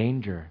are in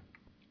danger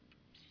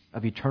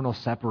of eternal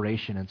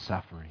separation and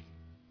suffering.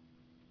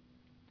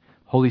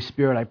 Holy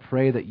Spirit, I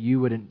pray that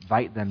You would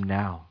invite them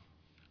now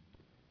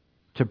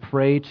to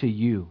pray to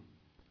You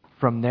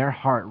from their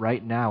heart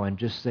right now and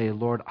just say,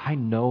 Lord, I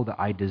know that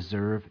I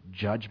deserve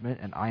judgment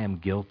and I am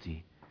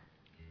guilty.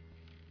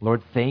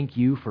 Lord, thank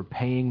You for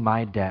paying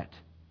my debt.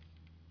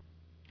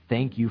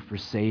 Thank You for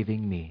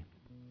saving me.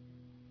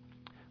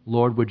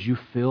 Lord, would You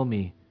fill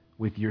me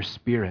with Your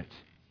Spirit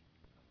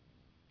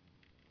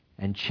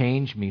and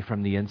change me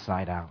from the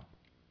inside out.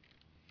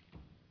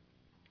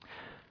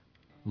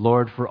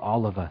 Lord, for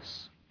all of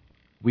us,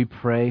 we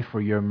pray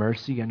for Your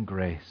mercy and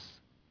grace,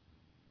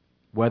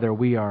 whether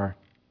we are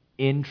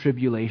in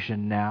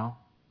tribulation now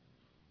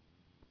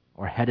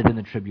or headed in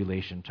the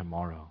tribulation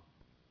tomorrow.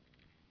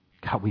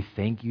 God, we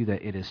thank You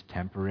that it is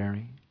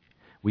temporary.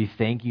 We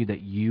thank You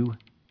that You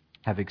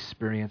have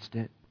experienced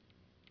it.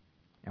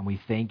 And we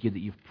thank You that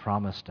You've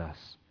promised us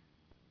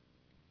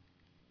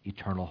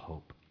eternal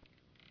hope.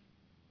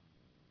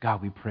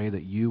 God, we pray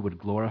that You would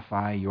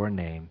glorify Your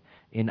name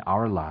in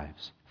our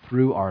lives,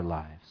 through our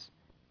lives.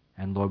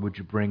 And Lord, would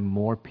You bring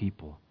more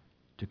people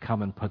to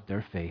come and put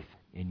their faith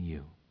in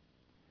You.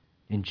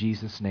 In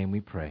Jesus' name we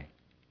pray.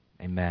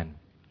 Amen.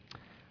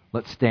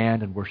 Let's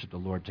stand and worship the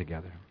Lord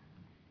together.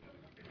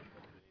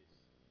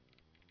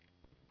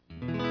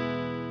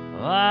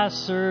 I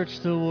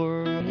searched the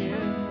world,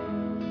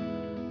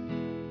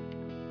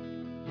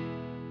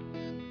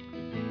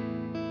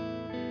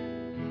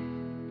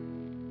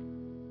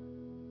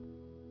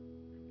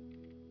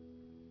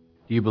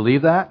 Do you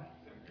believe that?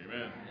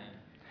 Amen.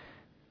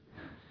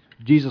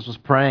 Jesus was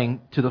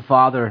praying to the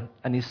Father,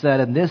 and He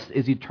said, and this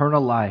is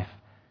eternal life,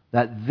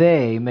 that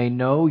they may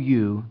know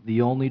You,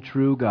 the only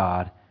true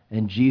God,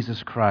 and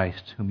Jesus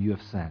Christ, whom You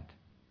have sent.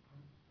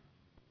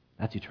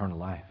 That's eternal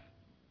life.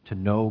 To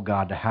know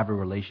God, to have a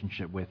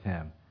relationship with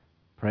Him.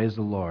 Praise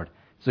the Lord.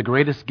 It's the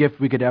greatest gift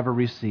we could ever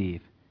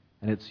receive,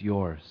 and it's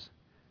yours.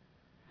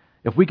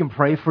 If we can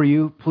pray for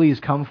you, please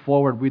come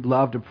forward. We'd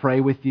love to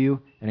pray with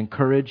you and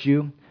encourage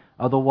you.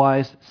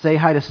 Otherwise, say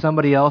hi to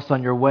somebody else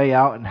on your way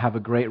out and have a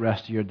great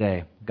rest of your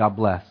day. God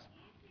bless.